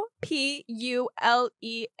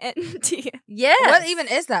 O-P-U-L-E-N-T. Yes. What even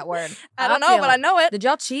is that word? I don't know, but I know it. Did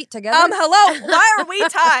y'all cheat together? Hello. Why are we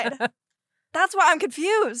tied? That's why I'm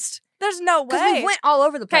confused. There's no Because way. we went all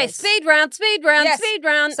over the Okay, place. speed round, Yes. speed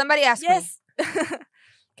round. Somebody asked Yes.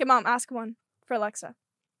 Okay, Mom, ask one for Alexa.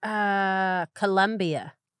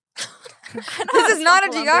 Columbia. me. This is not a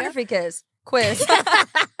geography quiz.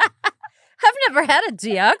 I've never had a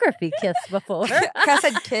geography kiss before. I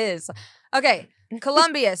said kiss. Okay.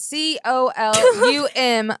 Columbia.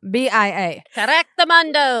 C-O-L-U-M-B-I-A.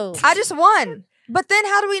 Correctamundo. I just won. But then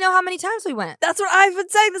how do we know how many times we went? That's what I've been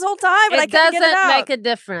saying this whole time, but I It can't get it doesn't out. make a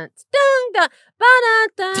difference. Dun, dun, ba-dun,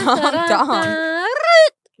 dun, Dun, dun, dun. dun.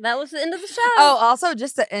 That was the end of the show. Oh, also,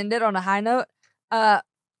 just to end it on a high note,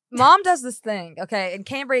 Mom does this thing, okay? And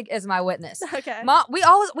Cambry is my witness. Okay. Mom, we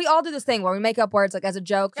all do this thing where we make up words like as a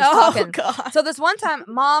joke, just Oh, talking. God. So this one time,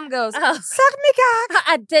 Mom goes, Oh. "Suck me cock."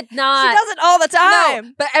 I did She not. does it all the time.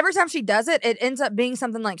 No, but every time she does it, it ends up being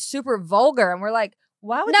something like super vulgar, and we're like,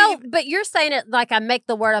 "Why would No, you?" but you're saying it like I make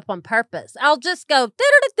the word up on purpose. I'll just go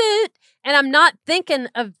 "Do-do-do-do," and I'm not thinking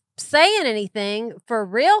of saying anything for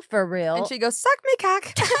real. And she goes, "Suck me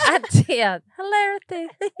cock." Yeah, hilarity.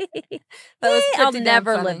 That was I'll pretty damn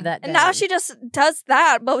never funny. live that And down. now she just does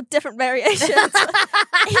that, but with different variations.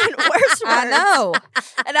 Even worse words. I know.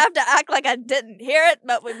 And I have to act like I didn't hear it,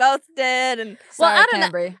 but we both did. And Well, Sorry, I don't know.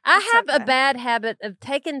 Cambry. I It's have a okay. bad habit of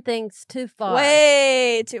taking things too far.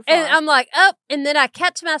 way too far. And I'm like, up, and then I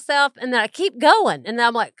catch myself, and then I keep going, and then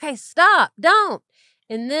I'm like, okay, stop, don't.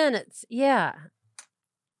 And then it's, yeah,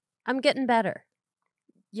 I'm getting better.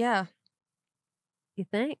 Yeah, You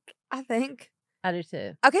think? I think. I do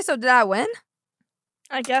too. Okay, so did I win?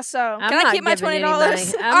 I guess so. I'm Can I not keep my giving you $20? any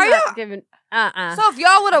money. I'm Are not you? giving. So if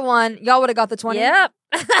y'all would have won, y'all would have got the 20. Yep.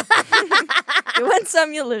 You win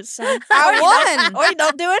some, you lose some. I won. Or you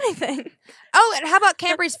don't do anything. Oh, and how about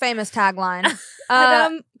Cambry's famous tagline?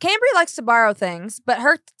 And, Cambry likes to borrow things, but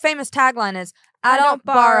her famous tagline is, "I don't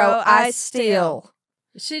borrow, I steal."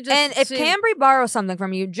 She just. And if she, Cambry borrows something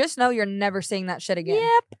from you, just know you're never seeing that shit again.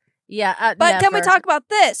 Yep. Yeah, But can we never. talk about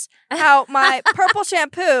this? How my purple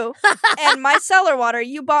shampoo and my cellar water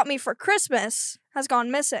you bought me for Christmas has gone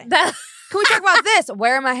missing. That- Can we talk about this?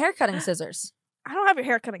 Where are my hair cutting scissors? I don't have your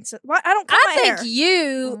hair cutting scissors. Why? I don't cut I my think hair.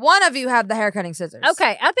 you. One of you have the hair cutting scissors.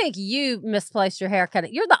 Okay, I think you misplaced your hair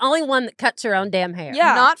cutting. You're the only one that cuts your own damn hair.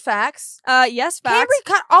 Yeah. Not facts. Yes, facts. Cambry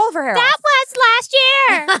cut all of her hair off. was last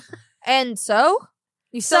year. And so?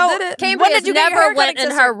 You still So, did it. Cambry When has did you get your never hair went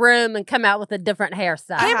cutting in her room and come out with a different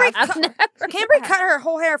hairstyle. Cambry I've cut- never. Cambry cut her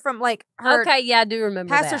whole hair from like her Okay, yeah, I do remember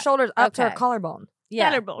past that. her shoulders up to her Okay. collarbone. Yeah.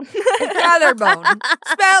 Collarbone. Collarbone.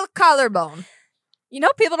 Spell collarbone. You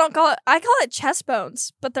know, people don't call it. I call it chest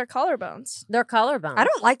bones, but they're collarbones. They're collarbone. I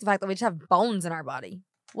don't like the fact that we just have bones in our body.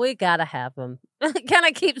 We gotta have them. Kind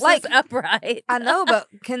of keeps Like- us upright. I know, but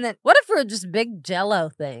can that? What if we're just big Jello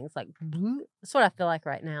things? Like that's what I feel like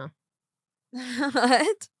right now.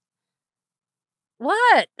 What?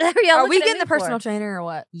 What are, y'all Are we looking at getting me a personal for? trainer or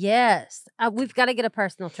what? Yes, we've got to get a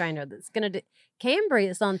personal trainer that's gonna do. Cambry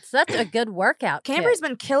is on such a good workout. Cambry's kick.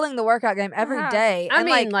 been killing the workout game every Yeah. day. I and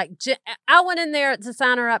mean, I went in there to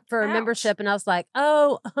sign her up for a Ouch. membership, and I was like,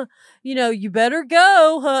 "Oh, you better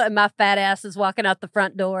go." Huh? And my fat ass is walking out the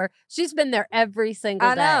front door. She's been there every single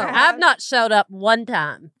I day. know. I've not showed up one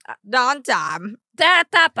time. on time.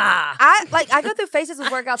 Da-da-ba. I go through phases with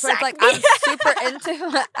workouts where it's like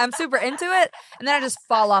I'm super into it, and then I just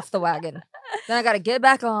fall off the wagon. Then I got to get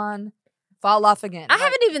back on, fall off again. I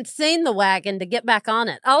haven't even seen the wagon to get back on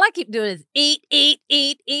it. All I keep doing is eat, eat,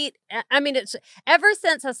 eat, eat. I mean, it's ever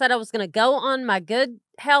since I said I was going to go on my good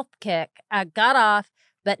health kick, I got off.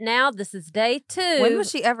 But now this is day 2. When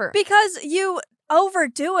was she ever? Because you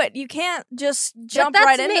overdo it. You can't just But jump that's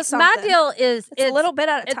right me. into something. My deal is it's a little bit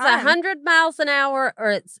at a It's time. 100 miles an hour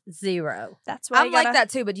or it's 0. That's why I'm you like gotta, that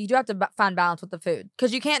too, but you do have to find balance with the food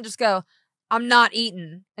because you can't just go, I'm not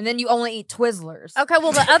eating, and then you only eat Twizzlers. Okay,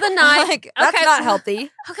 well, the other night. Like, that's okay, not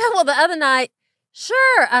healthy. Okay, well, the other night,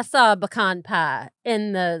 sure, I saw a pecan pie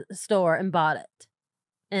in the store and bought it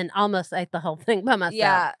and almost ate the whole thing by myself.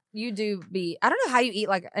 Yeah, you do be. I don't know how you eat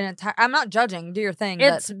like an entire. I'm not judging. Do your thing.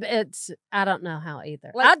 It's I don't know how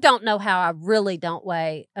either. Like- I don't know how. I really don't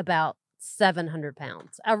weigh about 700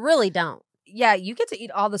 pounds. I really don't. yeah, you get to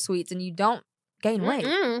eat all the sweets and you don't gain weight.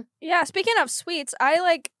 Mm-mm. Yeah, speaking of sweets, I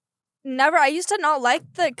used to not like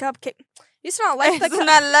the cupcake. Used to not like the It's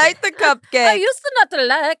not like the I cupcake. used to not to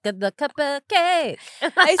like the cup of cake.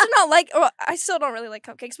 I used to not like, well, I still don't really like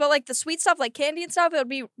cupcakes, but like the sweet stuff, like candy and stuff, it would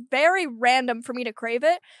be very random for me to crave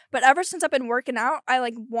it. But ever since I've been working out, I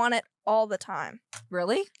like want it all the time.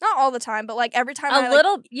 Really? Not all the time, but like every time A I like,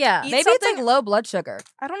 little, yeah. eat Maybe it's something- like low blood sugar.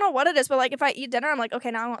 I don't know what it is, but like if I eat dinner, I'm like, okay,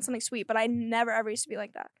 now I want something sweet. But I never ever used to be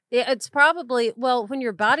like that. Yeah, it's probably, well, when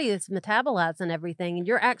your body is metabolizing everything and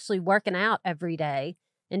you're actually working out every day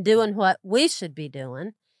and doing what we should be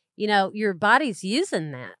doing, your body's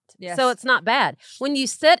using that. Yes. So it's not bad. When you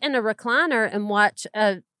sit in a recliner and watch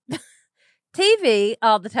a TV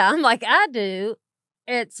all the time, like I do,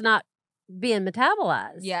 it's not being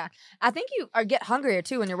metabolized. Yeah, I think you get hungrier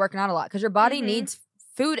too when you're working out a lot because your body Mhm. needs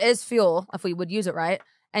food is fuel if we would use it right,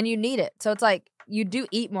 and you need it. So it's like you do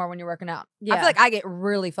eat more when you're working out. I Yeah. feel like I get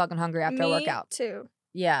really fucking hungry after Me I work out. too.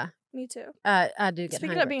 Yeah. Me too. I do get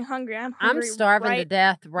Speaking hungry. of being hungry, I'm I'm hungry starving to right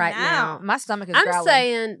death right now. My stomach is I'm growling.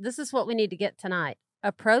 saying this is what we need to get tonight: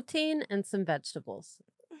 a protein and some vegetables.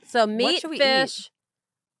 So meat, should we fish.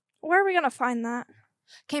 Where are we gonna find that?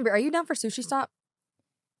 Cambry, are you down for sushi stop?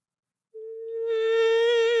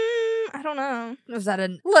 I don't know. Was that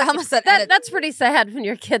a Look, I almost said edit. that's pretty sad when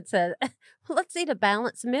your kid said, "Let's eat a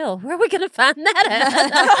balanced meal." Where are we going to find that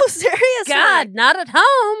at? Oh, seriously? God, not at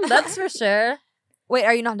home. That's for sure. Wait,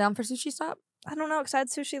 are you not down for sushi stop? I don't know, because I had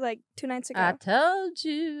sushi like 2 nights ago. I told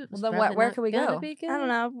you. Well, then where can we go? I don't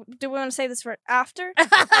know. Do we want to save this for after?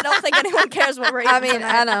 I don't think anyone cares what we're eating. I mean,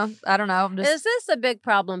 tonight. I don't know. I'm just Is this a big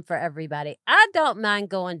problem for everybody? I don't mind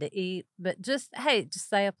going to eat, but just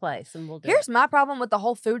say a place and we'll do Here's it. my problem with the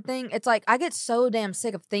whole food thing. It's like I get so damn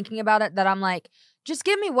sick of thinking about it that I'm like, just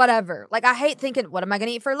give me whatever. Like I hate thinking, what am I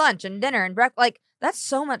gonna eat for lunch and dinner and breakfast? Like that's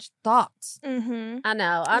so much thoughts. Mm-hmm. I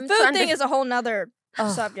know. The I'm food trying thing to, is a whole nother Ugh.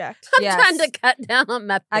 subject. I'm Yes. trying to cut down on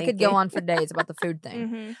my I could go thinking. on for days about the food thing.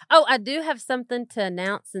 Mm-hmm. Oh, I do have something to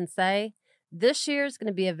announce and say. This year is going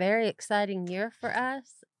to be a very exciting year for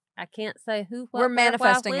us. I can't say who, what, We're where, why,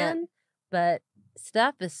 manifesting it. when, but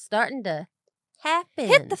stuff is starting to happen.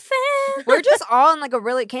 Hit the fan. We're just all in like a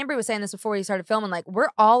really Cambry was saying this before he started filming, like we're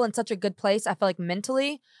all in such a good place, I feel like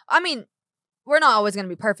mentally. I mean, we're not always gonna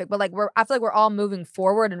be perfect, but like I feel like we're all moving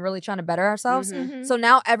forward and really trying to better ourselves. Mhm. Mhm. So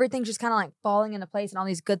now everything's just kind of like falling into place and all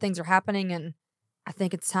these good things are happening and I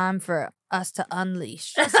think it's time for us to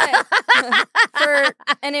unleash. For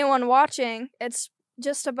anyone watching, it's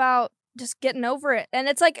just about just getting over it. And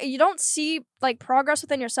it's like you don't see like progress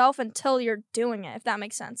within yourself until you're doing it, if that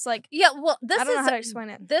makes sense. Like, Yeah, well, I don't know how to explain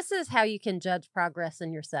it. This is how you can judge progress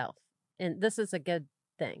in yourself. And this is a good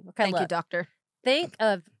thing. Okay, Thank you, look, doctor. think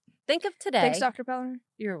of today. Thanks, Dr. Pellerin.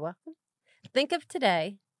 You're welcome. Think of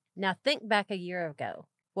today. Now think back a year ago.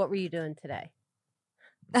 What were you doing today?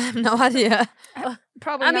 I have no idea.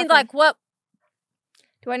 Probably I mean, nothing. like what?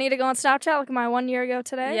 Do I need to go on Snapchat like my 1 year ago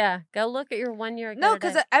today? Yeah, go look at your 1 year ago. No,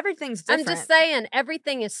 because today. everything's different. I'm just saying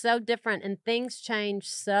everything is so different and things change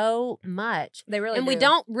so much. They really And we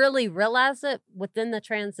don't really realize it within the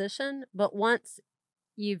transition, but once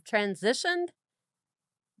you've transitioned,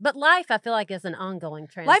 but life I feel like is an ongoing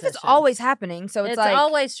transition. Life is always happening, so it's like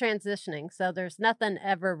always transitioning. So there's nothing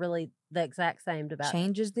ever really the exact same about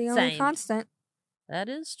change is the only Same. constant. That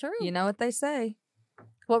is true. You know what they say.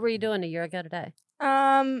 What were you doing a year ago today?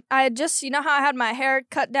 I just, you know how I had my hair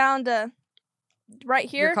cut down to right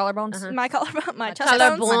here? Your collarbones? Uh-huh. My collarbone, my chest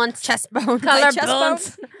Collarbone. bones. Blonde. Chest bone. chest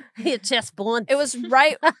Collarbones. Your chest bone. It was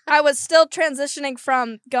right. I was still transitioning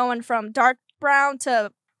from going from dark brown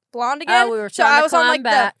to blonde again. Oh, we were so trying I to was on climb like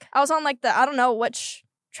back. I was on like I don't know which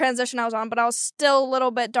transition I was on, but I was still a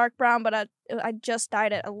little bit dark brown, but I just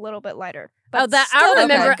dyed it a little bit lighter. But Oh, that still I looked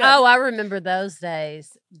remember. good. I remember those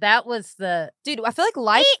days. That was the Dude, I feel like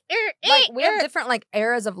life, like we have different like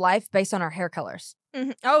eras of life based on our hair colors.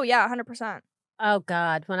 Mhm. Oh yeah, 100%. Oh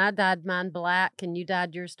God, when I dyed mine black and you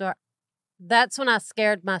dyed yours dark, that's when I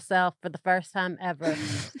scared myself for the first time ever.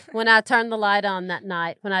 When I turned the light on that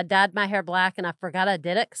night, when I dyed my hair black and I forgot I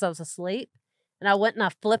did it because I was asleep, and I went and I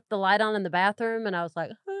flipped the light on in the bathroom and I was like,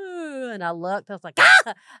 and I looked, I was like,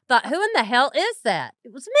 thought, who in the hell is that?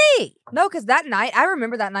 It was me. No, because that night, I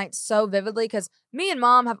remember that night so vividly because me and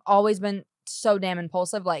mom have always been so damn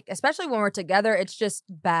impulsive. Like, especially when we're together, it's just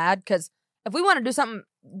bad because if we want to do something,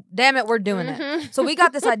 damn it, we're doing it. Mhm. So we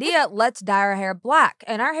got this idea, let's dye our hair black.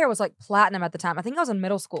 And our hair was like platinum at the time. I think I was in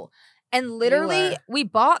middle school. And literally, were. we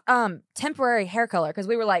bought temporary hair color because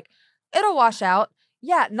we were like, it'll wash out.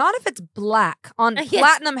 Yeah, not if it's black on Yes.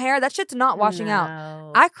 platinum hair. That shit's not washing out.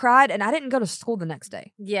 No. I cried and I didn't go to school the next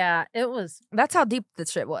day. Yeah, it was That's how deep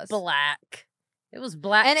this shit was. black. It was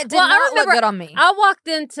black. And it did Well, I not look remember good on me. I walked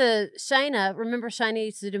into Shayna. Remember Shayna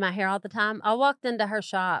used to do my hair all the time? I walked into her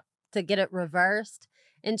shop to get it reversed.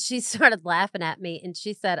 And she started laughing at me, and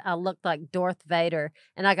she said I looked like Darth Vader,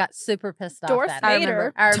 and I got super pissed Darth off at I her.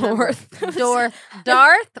 Vader? remember. Darth.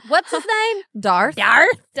 Darth. What's his name? Darth.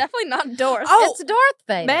 Darth. Definitely not Doris. Oh, It's Darth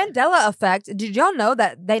Vader. Mandela effect. Did y'all know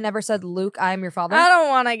that they never said, Luke, I am your father? I don't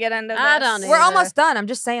want to get into this. I don't We're either. almost done. I'm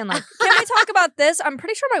just saying, like, Can we talk about this? I'm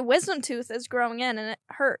pretty sure my wisdom tooth is growing in and it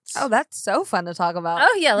hurts. oh, that's so fun to talk about.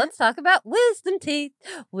 Oh yeah, let's talk about wisdom teeth.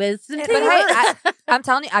 Wisdom But teeth. hey, I'm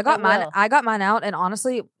telling you, I got It mine. will. I got mine out, and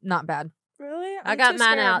honestly, not bad. Really? I I'm got too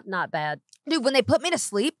mine scared. out. Not bad. Dude, when they put me to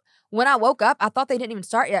sleep, when I woke up, I thought they didn't even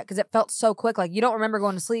start yet because it felt so quick. Like, you don't remember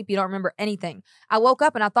going to sleep. You don't remember anything. I woke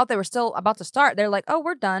up and I thought they were still about to start. They're like, oh,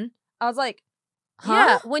 we're done. I was like, huh?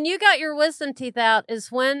 Yeah, when you got your wisdom teeth out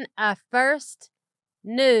is when I first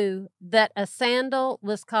knew that a sandal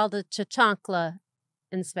was called a chachancla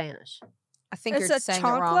in Spanish. I think It's you're a saying it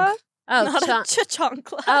chancla? wrong. Oh, Not a chan-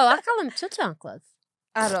 chachancla. oh, I call them chachanclas.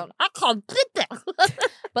 I don't. I call them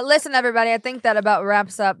But listen, everybody, I think that about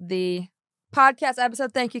wraps up the podcast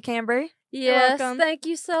episode. Thank you, Cambry. Yes, welcome. thank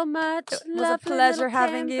you so much. It was a Lovely pleasure little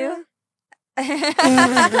having Canberra. you.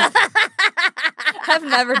 I've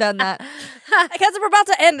never done that. Because we're about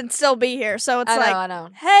to end and still be here. So it's I know.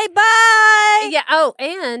 hey, bye. Yeah. Oh,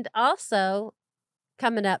 and also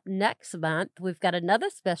coming up next month, we've got another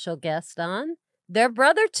special guest on. Their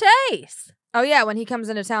brother Chase. Oh, yeah. When he comes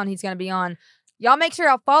into town, he's going to be on. Y'all make sure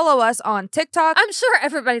y'all follow us on TikTok. I'm sure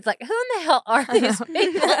everybody's like, who in the hell are these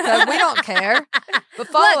people? 'Cause we don't care. But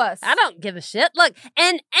follow Look, us. I don't give a shit. Look,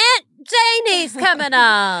 and Aunt Janie's coming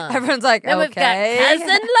on. Everyone's like, Then okay. we've got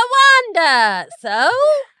Cousin Lawanda. So,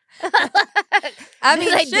 I do mean,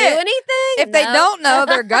 they shit. do anything? If they No. don't know,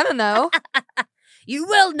 they're going to know. You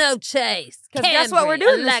will know Chase. 'Cause guess what we're Cambry,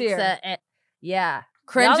 doing this Alexa, year? yeah.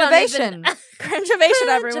 Y'all don't Cringeovation. Cringeovation,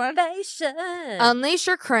 everyone. Cringeovation. Unleash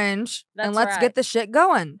your cringe and That's let's right. get the shit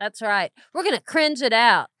going. That's right. We're going to cringe it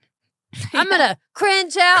out. I'm going to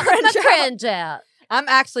cringe out. I'm going to cringe out. I'm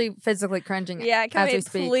actually physically cringing Yeah, can as we we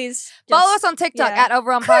speak. please Follow just- us on TikTok yeah. at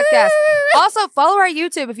Over on Podcast. Also, follow our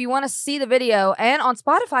YouTube if you want to see the video. And on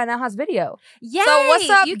Spotify now has video. Yay! So what's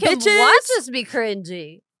up, You can bitches? watch us be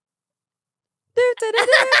cringy.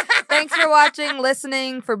 Thanks for watching,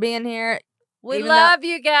 listening, for being here. We Even love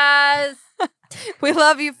you guys. We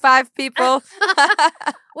love you, 5 people.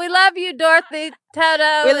 We We love you, Dorothy,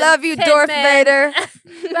 Toto. We and love you, Tin Darth Man. Vader.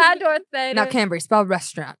 Bye, Darth Vader. Now, Cambry, spell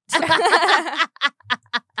restaurant.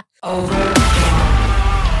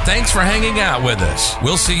 Thanks for hanging out with us.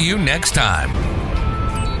 We'll see you next time.